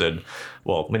arrested.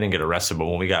 Well, we didn't get arrested, but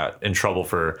when we got in trouble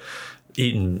for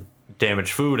eating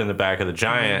damaged food in the back of the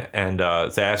Giant, and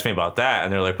they asked me about that,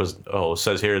 and they're like, it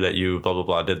says here that you blah blah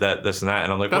blah did that, this and that,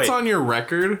 and I'm like, That's wait, on your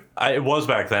record? it was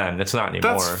back then. It's not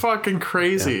anymore. That's fucking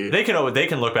crazy. They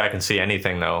can look back and see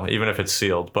anything though, even if it's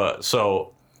sealed. But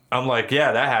so I'm like,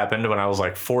 yeah, that happened when I was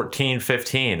like 14,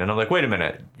 15. And I'm like, wait a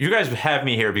minute. You guys have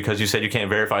me here because you said you can't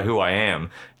verify who I am.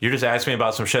 You just asked me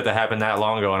about some shit that happened that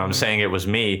long ago, and I'm saying it was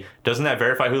me. Doesn't that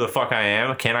verify who the fuck I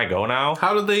am? Can I go now?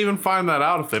 How did they even find that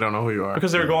out if they don't know who you are?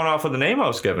 Because they were going off with the name I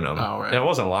was giving them. Oh, right. And I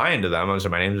wasn't lying to them. I was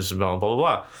like, my name is blah, blah,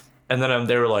 blah. And then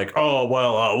they were like, oh,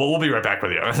 well, we'll be right back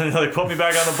with you. And they like put me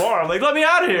back on the bar. I'm like, let me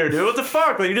out of here, dude. What the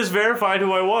fuck? Like, you just verified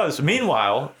who I was.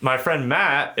 Meanwhile, my friend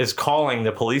Matt is calling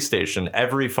the police station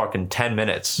every fucking 10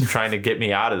 minutes trying to get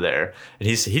me out of there. And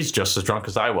he's just as drunk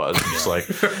as I was. I'm just like,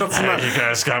 hey, you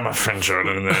guys got my friend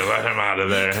Jordan in there. Let him out of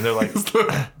there. And they're like,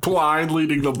 blind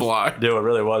leading the blind. dude, it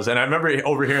really was. And I remember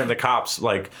overhearing the cops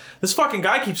like, this fucking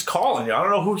guy keeps calling you. I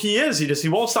don't know who he is. He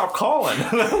won't stop calling.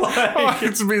 Like,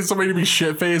 It's me somebody to be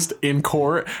shit-faced in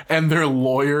court, and their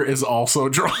lawyer is also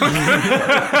drunk.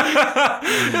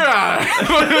 Yeah.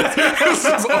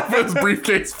 His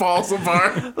briefcase falls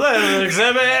apart.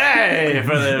 Exhibit A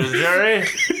for the jury.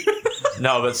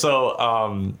 No, but so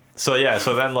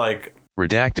then like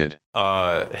Redacted.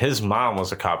 his mom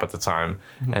was a cop at the time,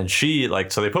 and she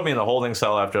so they put me in the holding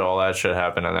cell after all that shit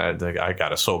happened, and I got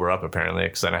to sober up apparently,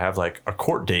 because then I have like a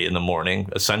court date in the morning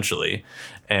essentially,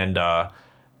 and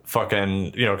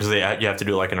fucking because you have to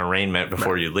do like an arraignment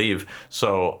before you leave.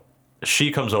 So she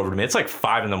comes over to me. It's like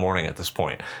 5 a.m. at this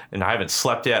point, and I haven't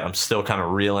slept yet. I'm still kind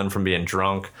of reeling from being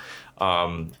drunk.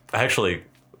 I actually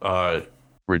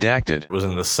Redacted. was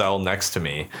in the cell next to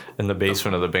me in the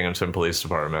basement of the Binghamton Police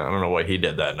Department. I don't know what he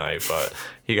did that night, but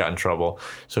he got in trouble.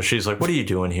 So she's like, what are you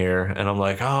doing here? And I'm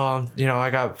like, oh, I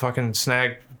got fucking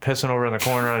snagged pissing over in the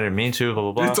corner. I didn't mean to, blah,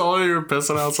 blah, blah. You told her you were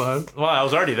pissing outside. Well, I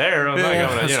was already there. I'm not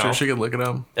going that's to, true. She could look it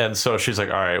up. And so she's like,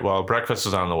 all right, well, breakfast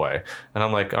is on the way. And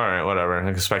I'm like, all right, whatever. And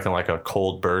I'm expecting like a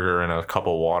cold burger and a cup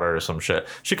of water or some shit.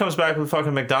 She comes back with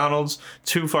fucking McDonald's,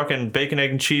 2 fucking bacon, egg,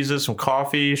 and cheeses, some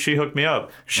coffee. She hooked me up.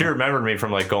 She remembered me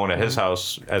from like going to his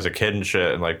house as a kid and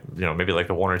shit. And like, maybe like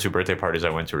the 1 or 2 birthday parties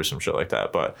I went to or some shit like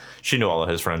that. But she knew all of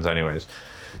his friends anyways.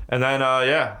 And then,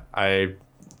 I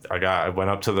went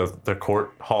up to the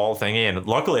court hall thingy, and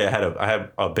luckily I had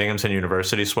a Binghamton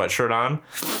University sweatshirt on,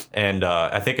 and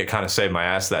I think it kind of saved my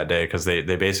ass that day, because they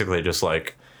basically just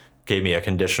like gave me a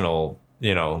conditional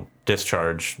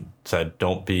discharge, said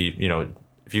don't be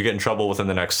if you get in trouble within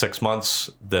the next 6 months,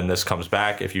 then this comes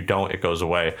back. If you don't, it goes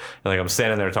away. And like I'm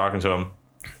standing there talking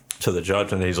to the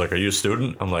judge, and he's like, are you a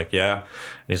student? I'm like, yeah. And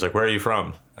he's like, where are you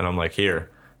from? And I'm like, here.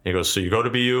 He goes, so you go to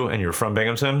BU and you're from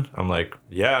Binghamton? I'm like,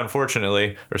 yeah,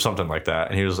 unfortunately, or something like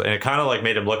that. And it kind of like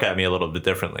made him look at me a little bit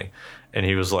differently. And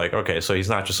he was like, okay, so he's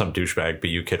not just some douchebag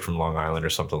BU kid from Long Island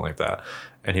or something like that.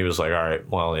 And he was like, all right,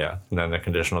 well, yeah. And then the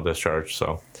conditional discharge.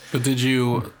 So, But did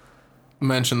you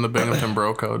mention the Binghamton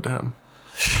Bro Code to him?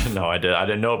 no, I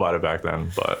didn't know about it back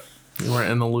then, but You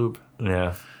weren't in the loop.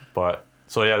 yeah. But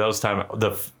so yeah, that was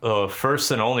the first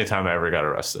and only time I ever got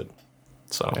arrested.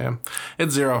 So Yeah.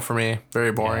 It's 0 for me.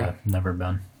 Very boring. Yeah, never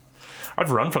been.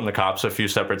 I've run from the cops a few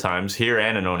separate times here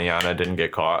and in Oneonta. Didn't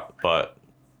get caught, but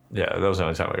yeah, that was the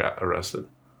only time I got arrested.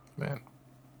 Man.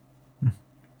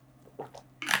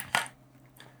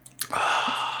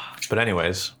 But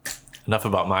anyways, enough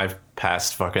about my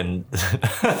past fucking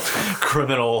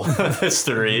criminal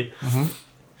history.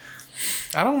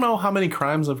 I don't know how many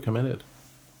crimes I've committed.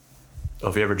 Oh,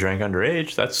 if you ever drank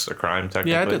underage, that's a crime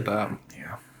technically. Yeah, I did that.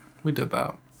 Yeah. We did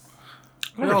that.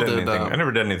 I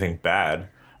never did anything bad.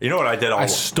 You know what I did? I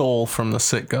stole from the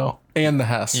Citgo and the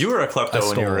Hess. You were a klepto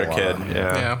when you were a stole a kid. lot,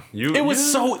 Yeah. Yeah. It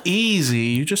was so easy.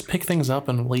 You just pick things up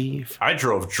and leave. I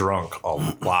drove drunk a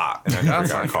lot, and I never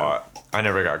got caught. I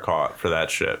never got caught for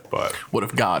that shit, but What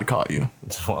if God caught you?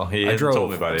 well, he I hasn't drove told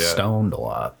me about it yet. stoned a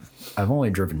lot. I've only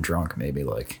driven drunk maybe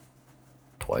like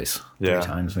twice, Yeah. 3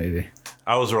 times maybe.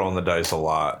 I was rolling the dice a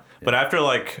lot, but after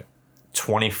like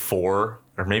 24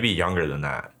 or maybe younger than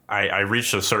that, I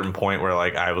reached a certain point where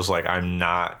like I was like, I'm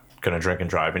not gonna drink and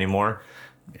drive anymore.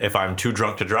 If I'm too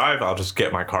drunk to drive, I'll just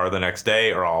get my car the next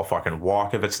day, or I'll fucking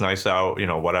walk if it's nice out,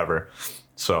 whatever.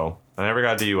 So I never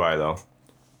got DUI though.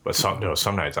 But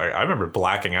some nights I remember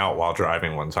blacking out while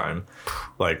driving one time,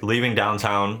 like leaving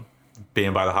downtown,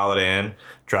 being by the Holiday Inn,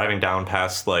 driving down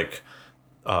past like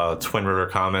Twin River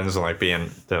Commons, and like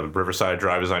being the Riverside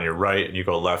Drive is on your right, and you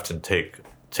go left and take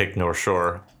North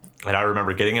Shore. And I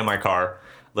remember getting in my car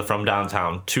from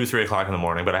downtown 2-3 o'clock in the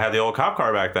morning, but I had the old cop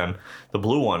car back then, the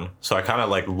blue one, so I kind of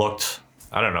like looked,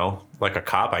 I don't know, like a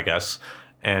cop, I guess.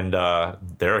 And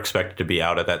they're expected to be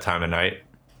out at that time of night.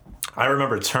 I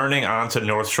remember turning onto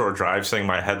North Shore Drive, seeing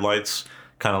my headlights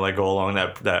kind of like go along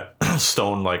that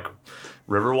stone like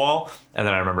river wall, and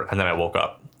then I woke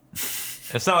up.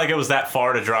 It's not like it was that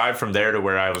far to drive from there to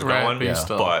where I was Right, going, but you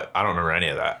still- but I don't remember any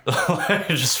of that.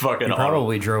 Just fucking You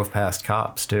probably drove past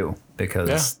cops too,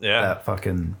 because Yeah. that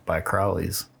fucking by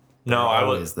Crowley's. No, I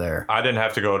always was there. I didn't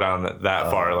have to go down that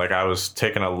far. Like I was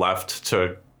taking a left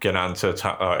to get onto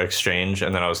Exchange,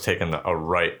 and then I was taking a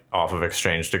right off of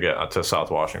Exchange to get to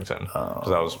South Washington,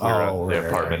 because we were at the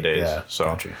apartment days. Yeah, So,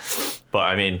 got you. but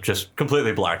I mean, just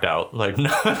completely blacked out. Like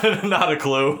not a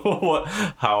clue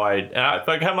how I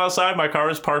I'm outside. My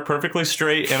car is parked perfectly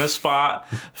straight in a spot,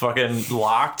 fucking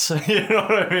locked. You know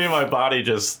what I mean? My body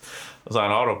just was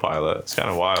on autopilot. It's kind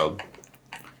of wild.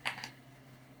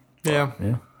 Yeah.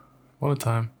 Yeah. What a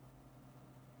time.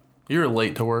 You were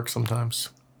late to work sometimes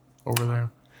over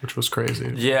there, which was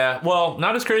crazy. Yeah, well,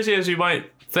 not as crazy as you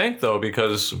might think, though,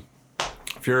 because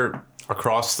if you're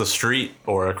across the street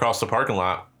or across the parking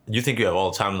lot, you think you have all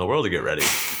the time in the world to get ready.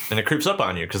 And it creeps up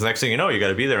on you, because next thing you know, you got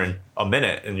to be there in a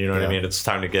minute. And you know what I mean? It's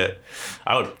time to get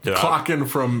out. Clock in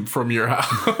from your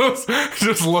house.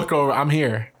 Just look over. I'm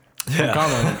here. I'm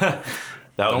coming.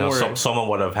 Don't worry. Someone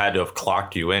would have had to have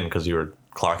clocked you in, because you were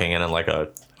clocking in like a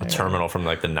terminal from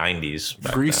like the 90s.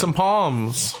 Grease some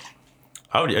palms.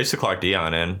 I used to clock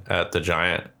Dion in at the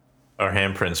Giant. Our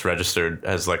handprints registered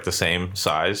as like the same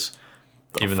size,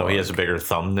 even though he has a bigger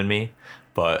thumb than me.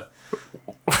 But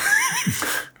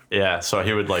yeah, so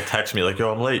he would like text me like,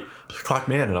 "Yo, I'm late. Clock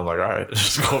me in," and I'm like, "All right,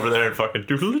 just go over there and fucking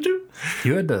do."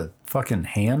 You had to fucking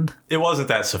hand? It wasn't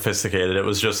that sophisticated. It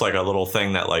was just like a little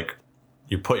thing that like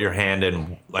you put your hand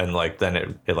in, and like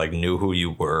then it like knew who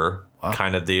you were,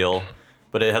 kind of deal.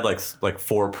 But it had like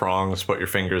 4 prongs. Put your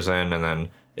fingers in, and then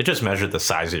it just measured the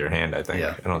size of your hand. I think.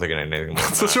 Yeah. I don't think it had anything more.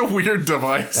 Than Such that. a weird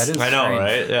device. That is I know, strange.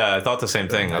 right? Yeah, I thought the same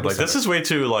thing. I'm like, this is way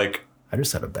too like, I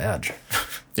just had a badge.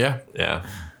 Yeah. yeah.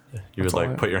 You would all like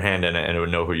I- put your hand in it, and it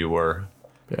would know who you were.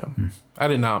 Yeah. I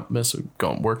did not miss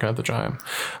working at the Giant.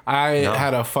 I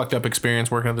had a fucked up experience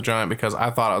working at the Giant because I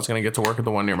thought I was going to get to work at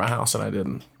the one near my house, and I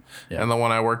didn't. Yeah. And the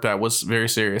one I worked at was very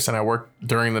serious, and I worked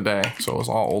during the day, so it was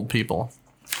all old people.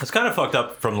 It's kind of fucked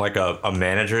up from like a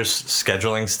manager's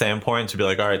scheduling standpoint to be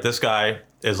like, all right, this guy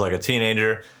is like a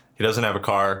teenager. He doesn't have a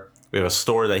car. We have a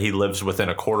store that he lives within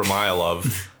a quarter mile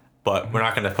of, but we're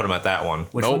not going to put him at that one.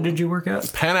 Which one did you work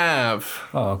at? Penn Ave.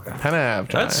 Oh, okay. Penn Ave. That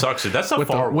Giant. sucks, dude. That's a With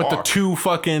far the walk. 2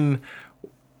 fucking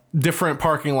different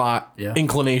parking lot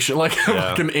inclination, like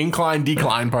an incline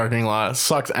decline parking lot.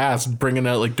 Sucks ass bringing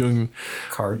out like doing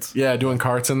Cards. doing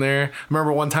carts in there. I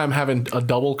remember one time having a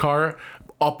double cart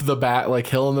up the back, like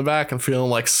hill in the back, and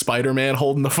feeling like Spider-Man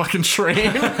holding the fucking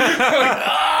train.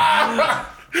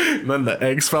 And then the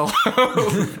eggs fell out.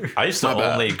 I used to My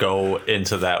bad. only go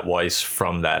into that Weiss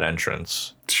from that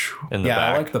entrance in the Yeah,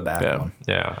 back. I like the back Yeah. one.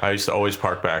 Yeah, I used to always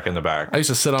park back in the back. I used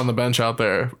to sit on the bench out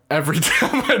there every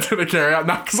time I did a carry out,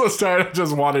 not because I was tired, I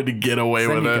just wanted to get away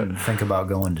Then with you it. can think about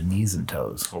going to Knees and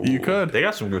Toes. You could. They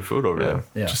got some good food over there.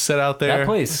 Yeah. Just sit out there. That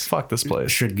place Fuck this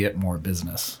place. should get more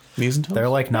business. Knees and toes? They're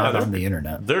like not they're- on the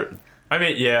internet. I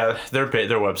mean, yeah, their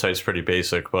website's pretty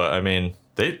basic, but I mean,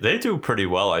 they do pretty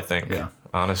well, I think. Yeah.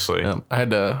 Honestly. I had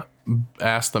to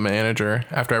ask the manager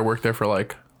after I worked there for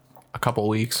like a couple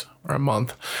weeks or a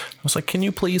month. I was like, "Can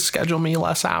you please schedule me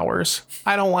less hours?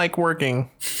 I don't like working."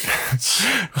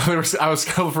 I was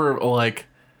scheduled for like,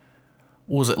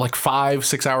 what was it, like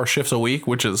 5-6 hour shifts a week,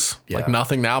 which is like Yeah.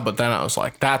 nothing now. But then I was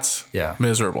like, that's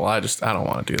miserable. I don't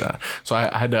want to do that. So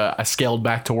I scaled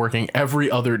back to working every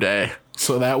other day.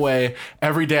 So that way,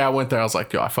 every day I went there, I was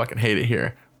like, "Yo, I fucking hate it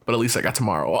here. But at least I got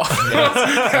tomorrow off."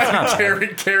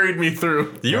 carried me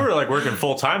through. You were like working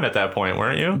full time at that point,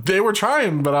 weren't you? They were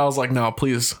trying, but I was like, "No,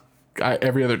 please."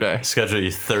 Every other day. Schedule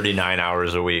you 39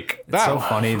 hours a week. It's so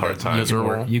funny that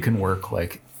part-time. you can work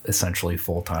like essentially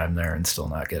full time there and still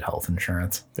not get health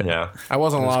insurance. Yeah. I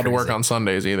wasn't allowed to work crazy. on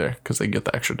Sundays either because they get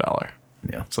the extra $1.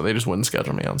 Yeah. So they just wouldn't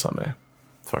schedule me on Sunday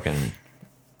Fucking.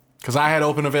 because I had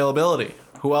open availability.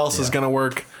 Who else is gonna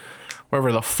work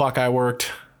wherever the fuck I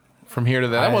worked from here to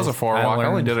there? That was a 4 walk. I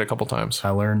only did it a couple times. I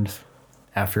learned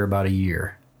after about a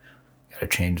year, got to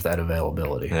change that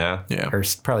availability. Yeah. Yeah. Or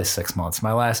probably 6 months.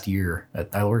 My last year,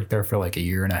 I worked there for like a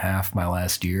year and a half. My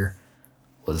last year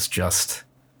was just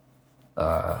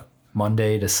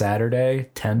Monday to Saturday,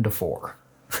 10 to 4.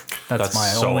 That's my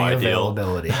so only ideal.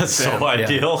 availability. That's so Yeah.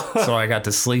 ideal. So I got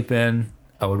to sleep in.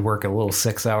 I would work a little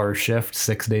 6-hour shift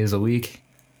 6 days a week,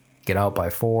 get out by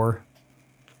 4.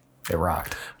 It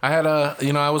rocked. I had I was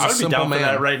I a would be simple down man. for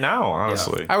that right now,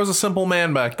 honestly. I was a simple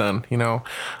man back then.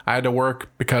 I had to work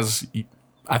because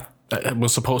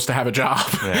was supposed to have a job.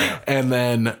 Yeah. And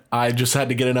then I just had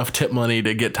to get enough tip money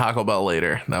to get Taco Bell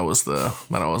later. That was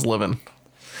when I was living.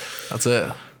 That's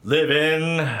it.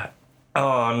 Living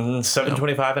on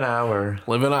 $7.25 an hour.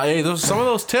 Hey, some of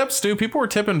those tips, dude. People were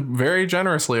tipping very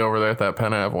generously over there at that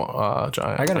Penn Ave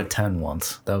Giant. I got a 10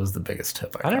 once. That was the biggest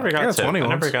tip I got. I never got got tips. 20 I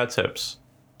never once. got tips.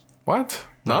 What?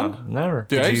 None? Never.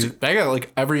 Dude, I got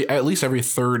like at least every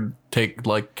third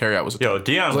carry out was a tip. Yo,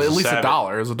 Dion So was at least savage.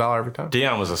 $1. It was $1 every time.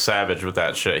 Dion was a savage with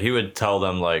that shit. He would tell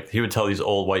them he would tell these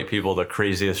old white people the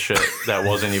craziest shit that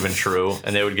wasn't even true,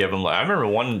 and they would give him I remember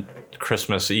one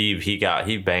Christmas Eve he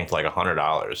banked like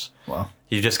 $100. Wow.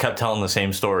 He just kept telling the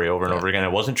same story over and over again.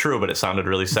 It wasn't true, but it sounded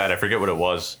really sad. I forget what it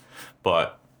was,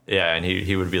 but yeah, and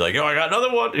he would be like, "Yo, I got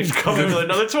another one." He'd come in with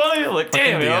another 20. I'm like,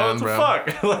 damn, yo, Dion, what the bro.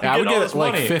 fuck? Like, Yeah, I would all get this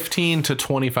like money. $15 to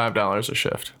 $25 a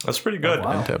shift. That's pretty good.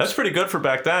 wow. That's pretty good for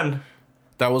back then.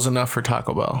 That was enough for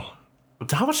Taco Bell.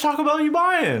 How much Taco Bell are you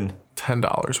buying?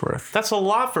 $10 worth. That's a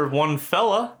lot for one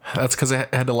fella. That's because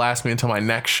it had to last me until my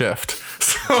next shift.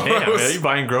 So Damn, it was- are you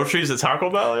buying groceries at Taco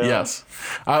Bell? Yeah? Yes.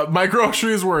 My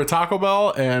groceries were a Taco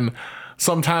Bell and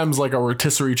sometimes like a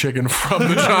rotisserie chicken from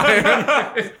the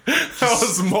Giant. That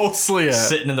was mostly it.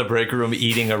 Sitting in the break room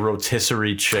eating a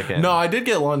rotisserie chicken. No, I did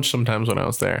get lunch sometimes when I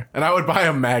was there, and I would buy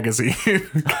a magazine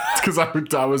because I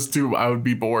would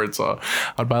be bored, so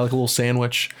I'd buy like a little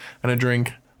sandwich and a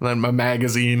drink, and then my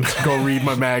magazine. Go read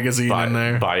my magazine in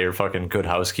there. Buy your fucking Good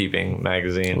Housekeeping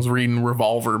magazine. I was reading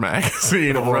Revolver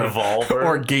magazine Revolver?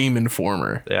 or Game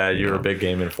Informer. Yeah, you're a big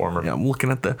Game Informer. Yeah, I'm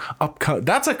looking at the upcut.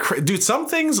 That's dude. Some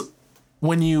things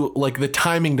when you the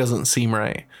timing doesn't seem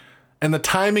right. And the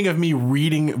timing of me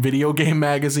reading video game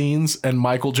magazines and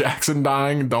Michael Jackson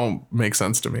dying don't make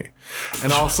sense to me.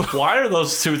 And also Why are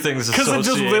those two things because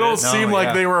associated? they don't seem like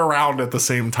yeah. they were around at the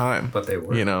same time. But they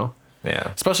were. You know?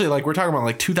 Yeah. Especially we're talking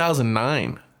about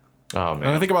 2009. Oh, And I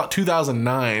man. think about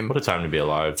 2009. What a time to be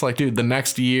alive. It's like, dude, the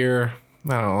next year, I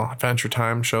don't know, Adventure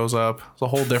Time shows up. It's a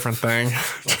whole different thing.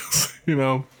 Just,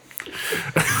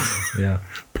 Yeah.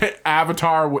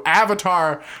 Avatar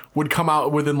would come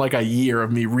out within a year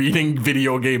of me reading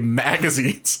video game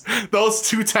magazines. Those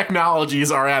two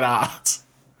technologies are at odds.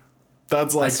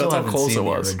 That's I still that's how haven't close seen it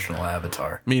was. the original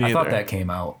Avatar. Me I thought neither. that came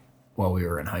out while we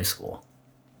were in high school.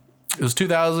 It was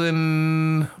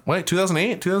 2008,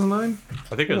 2009?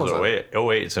 I think it was What was 08.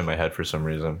 08's in my head for some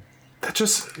reason. That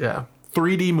just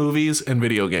 3D movies and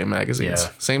video game magazines.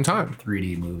 Yeah. Same time.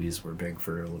 3D movies were big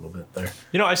for a little bit there.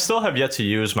 I still have yet to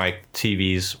use my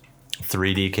TV's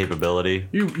 3D capability.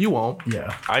 You won't.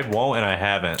 Yeah. I won't, and I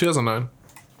haven't. 2009.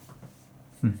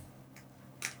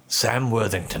 Sam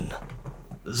Worthington.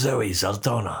 Zoe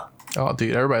Zaldana. Oh,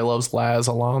 dude, everybody loves Laz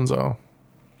Alonso.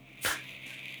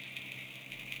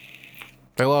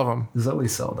 They love him. Zoe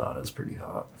Saldana is pretty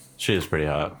hot. She is pretty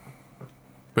hot.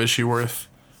 But is she worth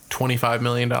 $25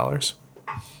 million?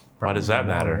 Why does that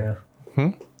matter?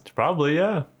 Yeah. Probably,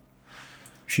 yeah.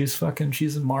 She's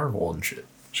in Marvel and shit.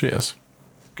 She is.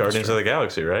 Guardians of the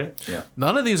Galaxy, right? Yeah.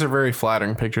 None of these are very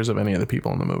flattering pictures of any of the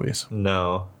people in the movies.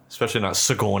 No. Especially not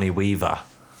Sigourney Weaver.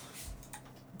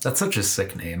 That's such a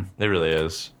sick name. It really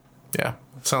is. Yeah.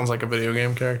 Sounds like a video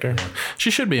game character.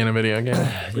 She should be in a video game.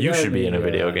 You got should be in a any,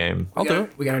 video game. I'll do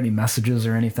it. We got any messages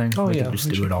or anything? Oh, we yeah, could just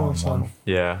we do should it all in post one. them.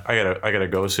 Yeah, I gotta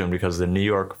go soon because the New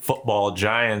York Football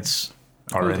Giants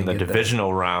are in the get that.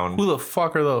 divisional round. Who the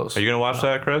fuck are those? Are you gonna watch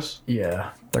that, Chris?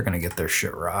 Yeah. They're going to get their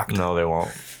shit rocked. No, they won't.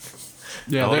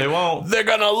 Yeah, No, they won't. They're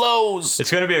gonna lose. It's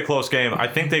gonna be a close game. I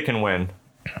think they can win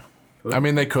I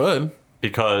mean, they could.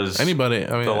 because Anybody.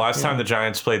 I mean, the last time the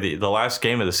Giants played the last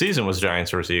game of the season was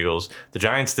Giants versus Eagles. The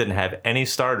Giants didn't have any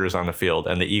starters on the field,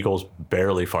 and the Eagles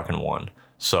barely fucking won.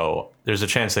 So there's a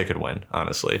chance they could win.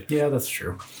 Honestly, Yeah, that's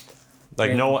true.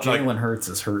 like no one. Jalen Hurts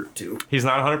is hurt too. He's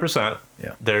not 100%.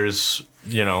 Yeah. There's,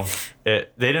 they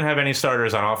didn't have any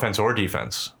starters on offense or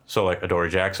defense. So like Adoree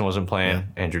Jackson wasn't playing,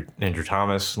 Andrew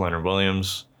Thomas, Leonard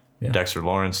Williams, Dexter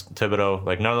Lawrence, Thibodeau.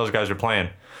 Like none of those guys are playing.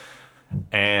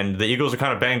 And the Eagles are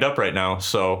kind of banged up right now.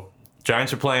 So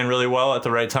Giants are playing really well at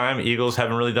the right time. Eagles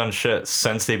haven't really done shit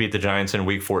since they beat the Giants in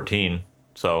week 14.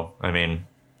 So, I mean,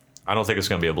 I don't think it's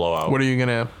going to be a blowout. What are you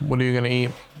gonna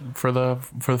eat for the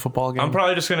football game? I'm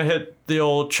probably just going to hit the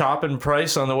old Chop and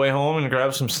Price on the way home and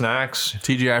grab some snacks.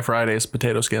 TGI Fridays,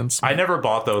 potato skins. I never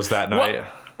bought those that night.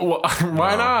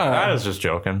 Why not? I was just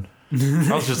joking. I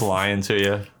was just lying to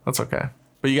you. That's okay.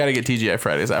 But you got to get TGI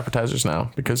Fridays appetizers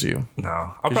now because you No,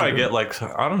 I'll probably get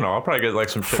I'll probably get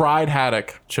some fried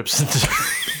haddock. chips and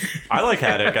I like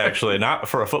haddock actually, not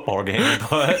for a football game,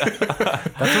 but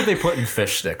That's what they put in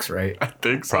fish sticks, right? I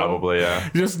think so. probably yeah.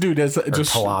 Just dude, just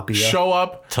tilapia. show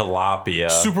up. Tilapia.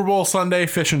 Super Bowl Sunday,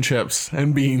 fish and chips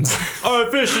and beans. Oh,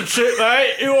 fish and shit,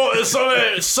 mate. You want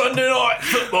Sunday night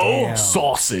football? Damn.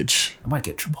 Sausage. I might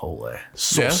get Chipotle.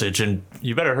 Sausage, and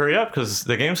you better hurry up because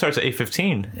the game starts at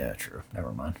 8:15. Yeah, true.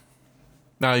 Never mind.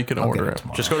 Now you can I'll order get it.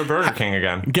 tomorrow. Just go to Burger King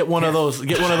again. Get one of those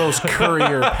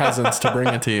courier peasants to bring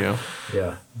it to you.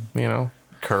 Yeah. You know?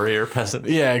 Courier peasant.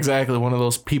 Yeah, exactly. One of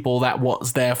those people that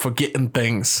was there for getting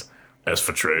things. That's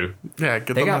for true. Yeah, get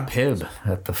They them got Pib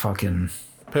at the fucking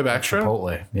Pib Extra.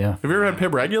 Chipotle. Yeah. Have you ever had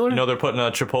Pib Regular? You know they're putting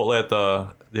a Chipotle at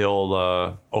the old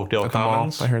Oakdale At the mall.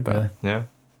 Commons. I heard that. Yeah.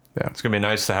 Yeah. It's gonna be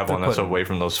nice to have one that's putting- away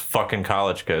from those fucking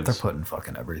college They're kids. putting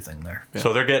fucking everything there.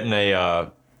 So they're getting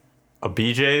a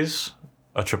BJ's,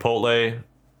 a Chipotle,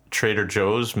 Trader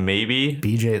Joe's, maybe.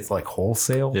 BJ, it's like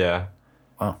wholesale. Yeah.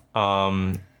 Wow.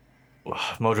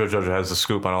 Mojo Jojo has the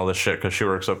scoop on all this shit because she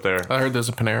works up there. I heard there's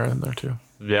a Panera in there too.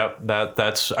 Yep,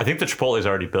 that's. I think the Chipotle's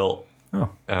already built. Oh.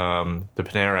 The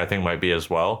Panera I think might be as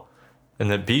well, and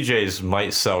the BJ's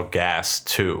might sell gas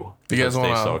too. You guys because they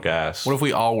wanna- sell gas? What if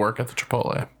we all work at the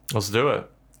Chipotle? Let's do it.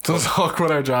 So let's all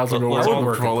quit our jobs and go Let's work all at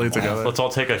work the Chipotle together. Let's all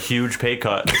take a huge pay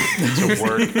cut to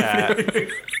work at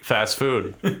fast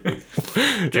food.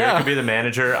 Jared could be the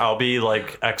manager. I'll be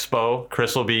like Expo.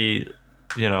 Chris will be,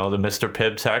 the Mr.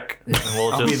 Pibb tech. And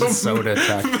we'll I'll be the soda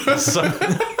tech.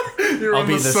 You're I'll on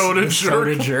be the soda jerk.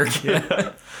 soda jerk.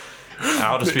 Yeah.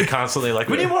 I'll just be constantly like,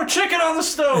 we need more chicken on the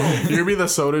stove. You're gonna be the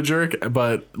soda jerk,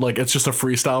 but like it's just a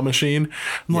freestyle machine.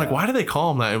 I'm like, why do they call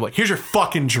him that? I'm like, here's your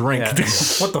fucking drink. Yeah. dude.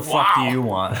 What the fuck do you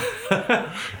want?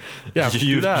 Yeah, You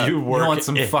do that. you You work. want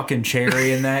some in- fucking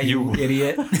cherry in that, you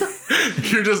idiot?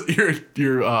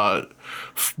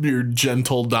 you're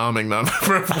gentle doming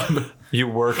them. You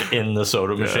work in the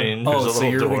soda machine. Oh, There's a so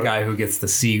little you're door. the guy who gets the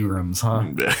Seagrams, huh?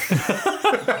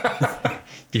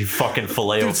 You fucking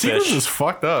filet Dude, of Seagram's fish. is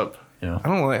fucked up. Yeah. I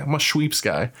don't like. I'm a Schweeps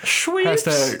guy. Schweeps.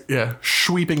 Hashtag, yeah,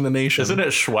 Schweeping the nation. Isn't it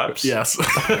Schweppes? Yes.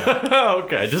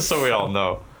 Okay, just so we all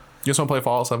know. You just want to play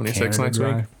Fallout 76 Canada next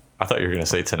Dry. week? I thought you were gonna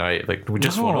say tonight. Like we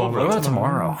just went No, over What it. about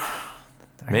tomorrow?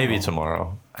 Maybe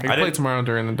tomorrow. I can play tomorrow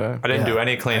during the day. I didn't do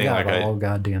any cleaning. I Like got all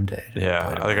goddamn day.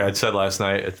 like I said last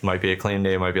night, it might be a clean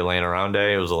day, it might be a laying around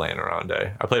day. It was a laying around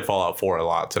day. I played Fallout 4 a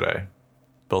lot today.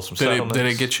 Built some settlements. Did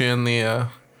it get you in the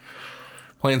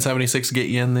playing 76? Get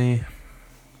you in the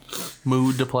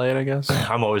mood to play it? I guess.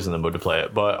 I'm always in the mood to play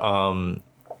it, but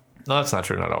no, that's not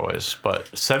true. Not always, but I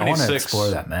want 76. to explore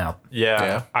that map.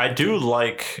 Yeah, I do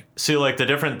like the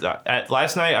different.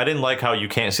 Last night, I didn't like how you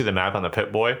can't see the map on the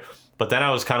Pip-Boy, but then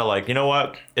I was kind of like, you know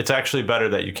what? It's actually better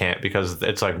that you can't because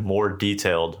it's like more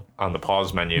detailed on the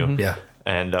pause menu. Yeah.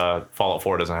 And Fallout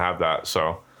 4 doesn't have that,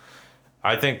 so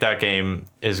I think that game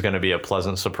is going to be a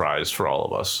pleasant surprise for all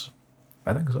of us.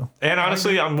 I think so. And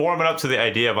honestly, I'm warming up to the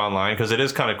idea of online because it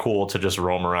is kind of cool to just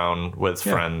roam around with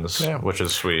friends, Yeah. which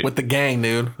is sweet. With the gang,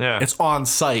 dude. Yeah. It's on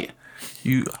site.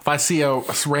 If I see a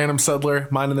random settler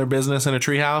minding their business in a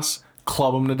treehouse,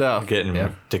 club him to death.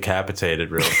 Getting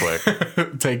decapitated real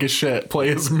quick. Take his shit. Play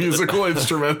his musical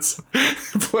instruments.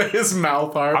 Play his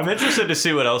mouth harp. I'm interested to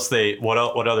see what else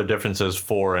what other differences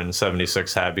 4 and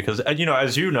 76 had because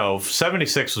as you know,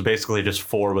 76 was basically just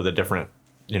 4 with a different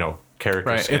character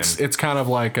right. skin. It's kind of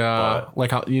like how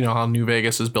how New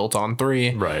Vegas is built on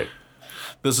 3. right.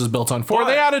 This is built on 4. But-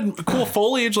 They added cool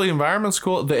foliage. The environment's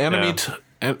cool. The enemy.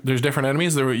 Yeah. There's different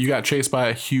enemies. You got chased by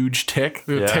a huge tick.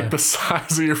 The Yeah. tick the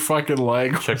size of your fucking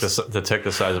leg. Check the tick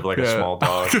the size of like a Yeah. small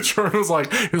dog. Jordan was like,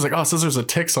 oh, it says there's a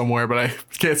tick somewhere, but I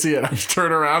can't see it. I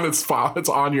turn around, it's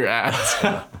on your ass.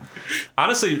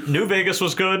 Honestly, New Vegas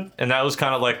was good, and that was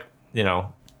kind of like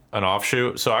an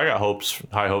offshoot. So I got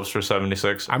high hopes for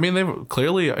 76. I mean, they've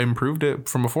clearly improved it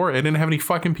from before. It didn't have any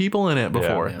fucking people in it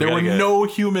before. Yeah. There We were gotta get- no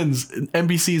humans,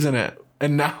 NPCs in it,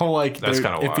 and now That's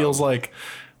kinda it wild. feels like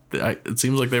it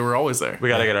seems like they were always there. We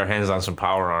got to get our hands on some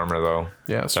power armor though.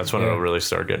 Yeah, That's when it'll really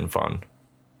start getting fun.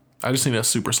 I just need a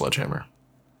super sledgehammer.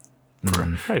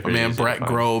 Pretty Man, easy to Brett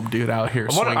find. Grobe, dude, out here.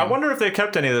 I wonder if they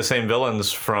kept any of the same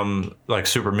villains from like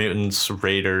Super Mutants,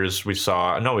 Raiders. We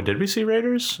saw. No, did we see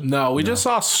Raiders? No, we just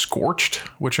saw Scorched,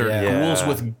 which are ghouls Yeah.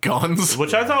 with guns.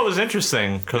 Which I thought was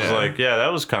interesting because,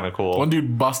 that was kind of cool. One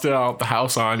dude busted out the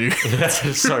house on you.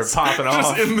 Just started popping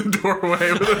Just off. in the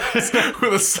doorway with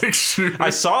a 6-shooter. I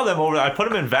saw them over. I put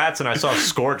them in vats and I saw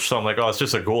Scorch, so I'm like, oh, it's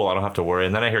just a ghoul. I don't have to worry.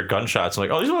 And then I hear gunshots. I'm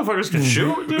like, oh, these motherfuckers can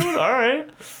shoot, dude. All right.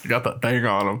 You got that thing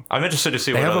on him. I'm interested to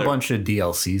see They what have other. a bunch of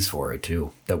DLCs for it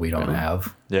too that we don't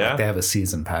have. Yeah? Like they have a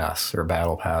season pass or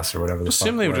battle pass or whatever.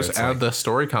 Assume they would just add the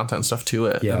story content stuff to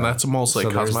it. Yeah. And that's mostly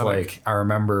so there's cosmetic. I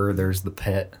remember there's the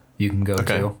pit. you can go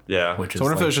to. Yeah. Which is So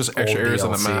what if there's just extra old areas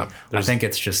on the DLC. map? I think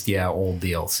it's just old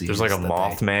DLC. There's like a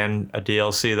Mothman, a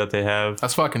DLC that they have.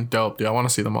 That's fucking dope, dude. I want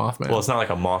to see the Mothman. Well, it's not like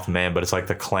a Mothman, but it's like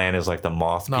the clan is like the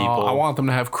moth no, people. I want them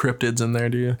to have cryptids in there,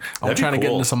 dude. I'm That'd be trying to get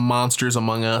cool. into some Monsters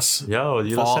Among Us. Yo,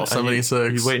 you Fallout listen,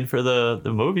 76. You waiting for the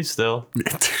movie still?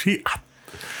 Dude,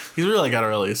 he's really got to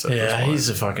release it. Yeah, he's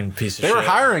a fucking piece of They shit. were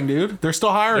hiring, dude. They're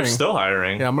still hiring. They're still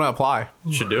hiring. Yeah, I'm gonna apply.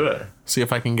 You should do it. See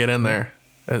if I can get in there.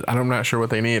 I'm not sure what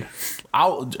they need.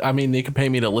 I mean, they could pay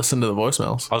me to listen to the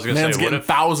voicemails. I was gonna say, Man's what getting if-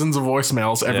 thousands of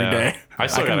voicemails every day. I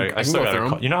still can gotta. I go still through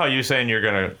gotta. 'em. You know how you saying you're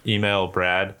gonna email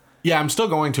Brad? Yeah, I'm still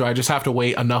going to. I just have to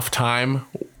wait enough time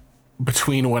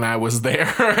between when I was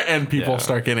there and people Yeah.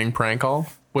 start getting prank called.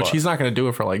 Which But- he's not going to do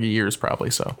it for like years, probably.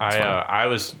 So it's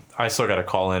fine. I still got to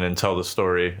call in and tell the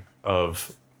story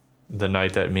of the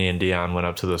night that me and Dion went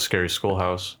up to the scary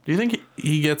schoolhouse. Do you think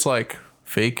he gets like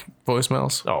fake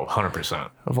voicemails Oh, 100%.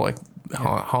 of like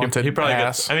haunted He probably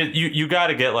ass? gets. I mean, you got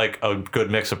to get like a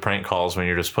good mix of prank calls when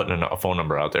you're just putting a phone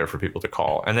number out there for people to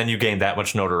call, and then you gain that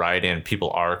much notoriety and people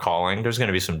are calling. There's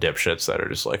gonna be some dipshits that are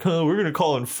just like, "Oh, we're gonna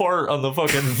call and fart on the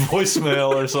fucking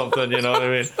voicemail or something." You know what I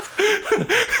mean?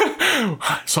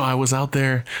 So I was out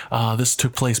there. This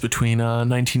took place between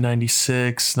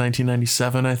 1996,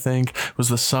 1997, I think. It was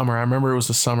the summer. I remember it was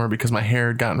the summer because my hair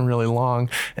had gotten really long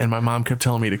and my mom kept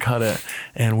telling me to cut it.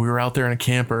 And we were out there in a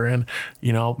camper and,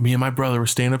 you know, me and my brother were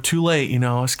staying up too late, you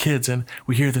know, as kids. And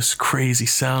we hear this crazy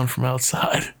sound from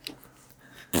outside.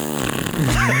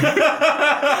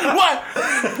 What?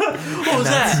 What was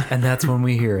that? And that's when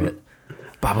we hear it.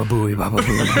 Baba Booey, Baba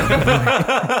Booey,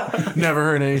 Baba Booey. Never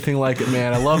heard anything like it,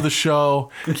 man. I love the show.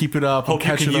 Keep it up. I'm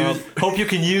catching up. Hope you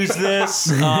can use this.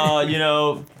 You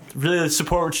know, really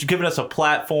support what you're giving us a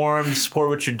platform. Support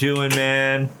what you're doing,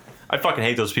 man. I fucking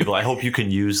hate those people. I hope you can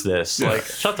use this. Like,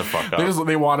 shut the fuck up.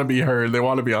 They want to be heard. They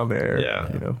want to be on the air.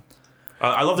 Yeah. You know.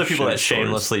 I love the people that Shit stories.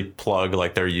 shamelessly plug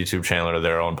like their YouTube channel or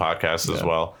their own podcast as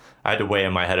well. I had to weigh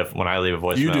in my head when I leave a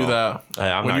voicemail. You do that.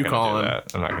 I'm when not you gonna call do in.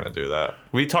 that. I'm not gonna do that.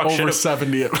 We talk Over shit.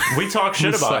 70. We talk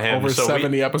shit about him. Over so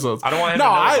 70 episodes. I don't want him to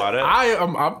know about it.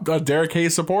 I'm a Derek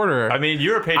Hayes supporter. I mean,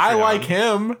 you're a Patreon. I like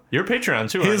him. You're a Patreon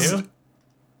too, His- aren't you?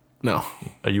 No,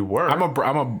 You were. I'm a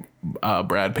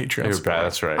Brad Patreon. You're supporter. Brad,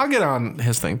 that's right. I'll get on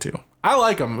his thing too. I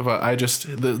like him, but I just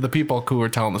the people who are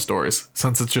telling the stories.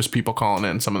 Since it's just people calling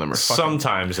in, some of them are fucking.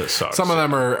 Sometimes it sucks. Some of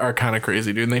them are kind of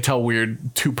crazy, dude, and they tell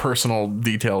weird, too personal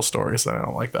detail stories that I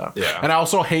don't like that. Yeah. And I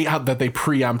also hate how that they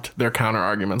preempt their counter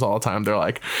arguments all the time. They're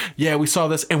like, "Yeah, we saw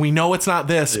this, and we know it's not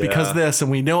this because Yeah. this, and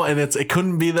we know, and it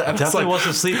couldn't be that." definitely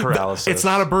wasn't sleep paralysis. It's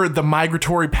not a bird. The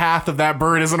migratory path of that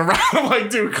bird isn't around. I'm like,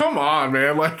 dude, come on,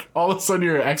 man. Like, all of a sudden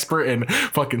you're an expert in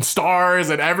fucking stars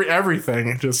and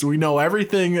everything. Just we know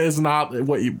everything is not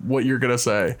what you're gonna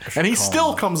say, and he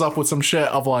still comes up with some shit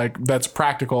of like that's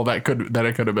practical that it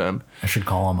could have been. I should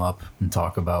call him up and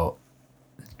talk about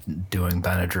doing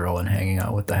Benadryl and hanging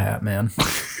out with the Hat Man.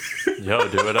 Yo,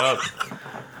 do it up.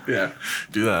 Yeah,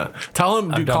 do that. Tell him,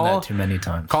 I've dude. done that too many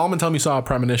times. Call him and tell him you saw a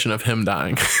premonition of him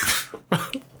dying.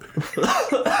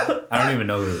 I don't even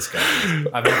know who this guy is.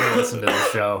 I've never listened to the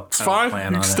show. It's fine.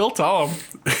 You can still tell him.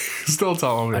 Still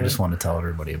tell him. I just want to tell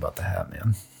everybody about the Hat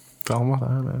Man. tell him about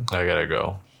that, man. I gotta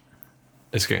go.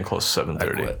 It's getting close to I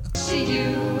 7:30. quit. See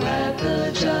you at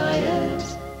the Giant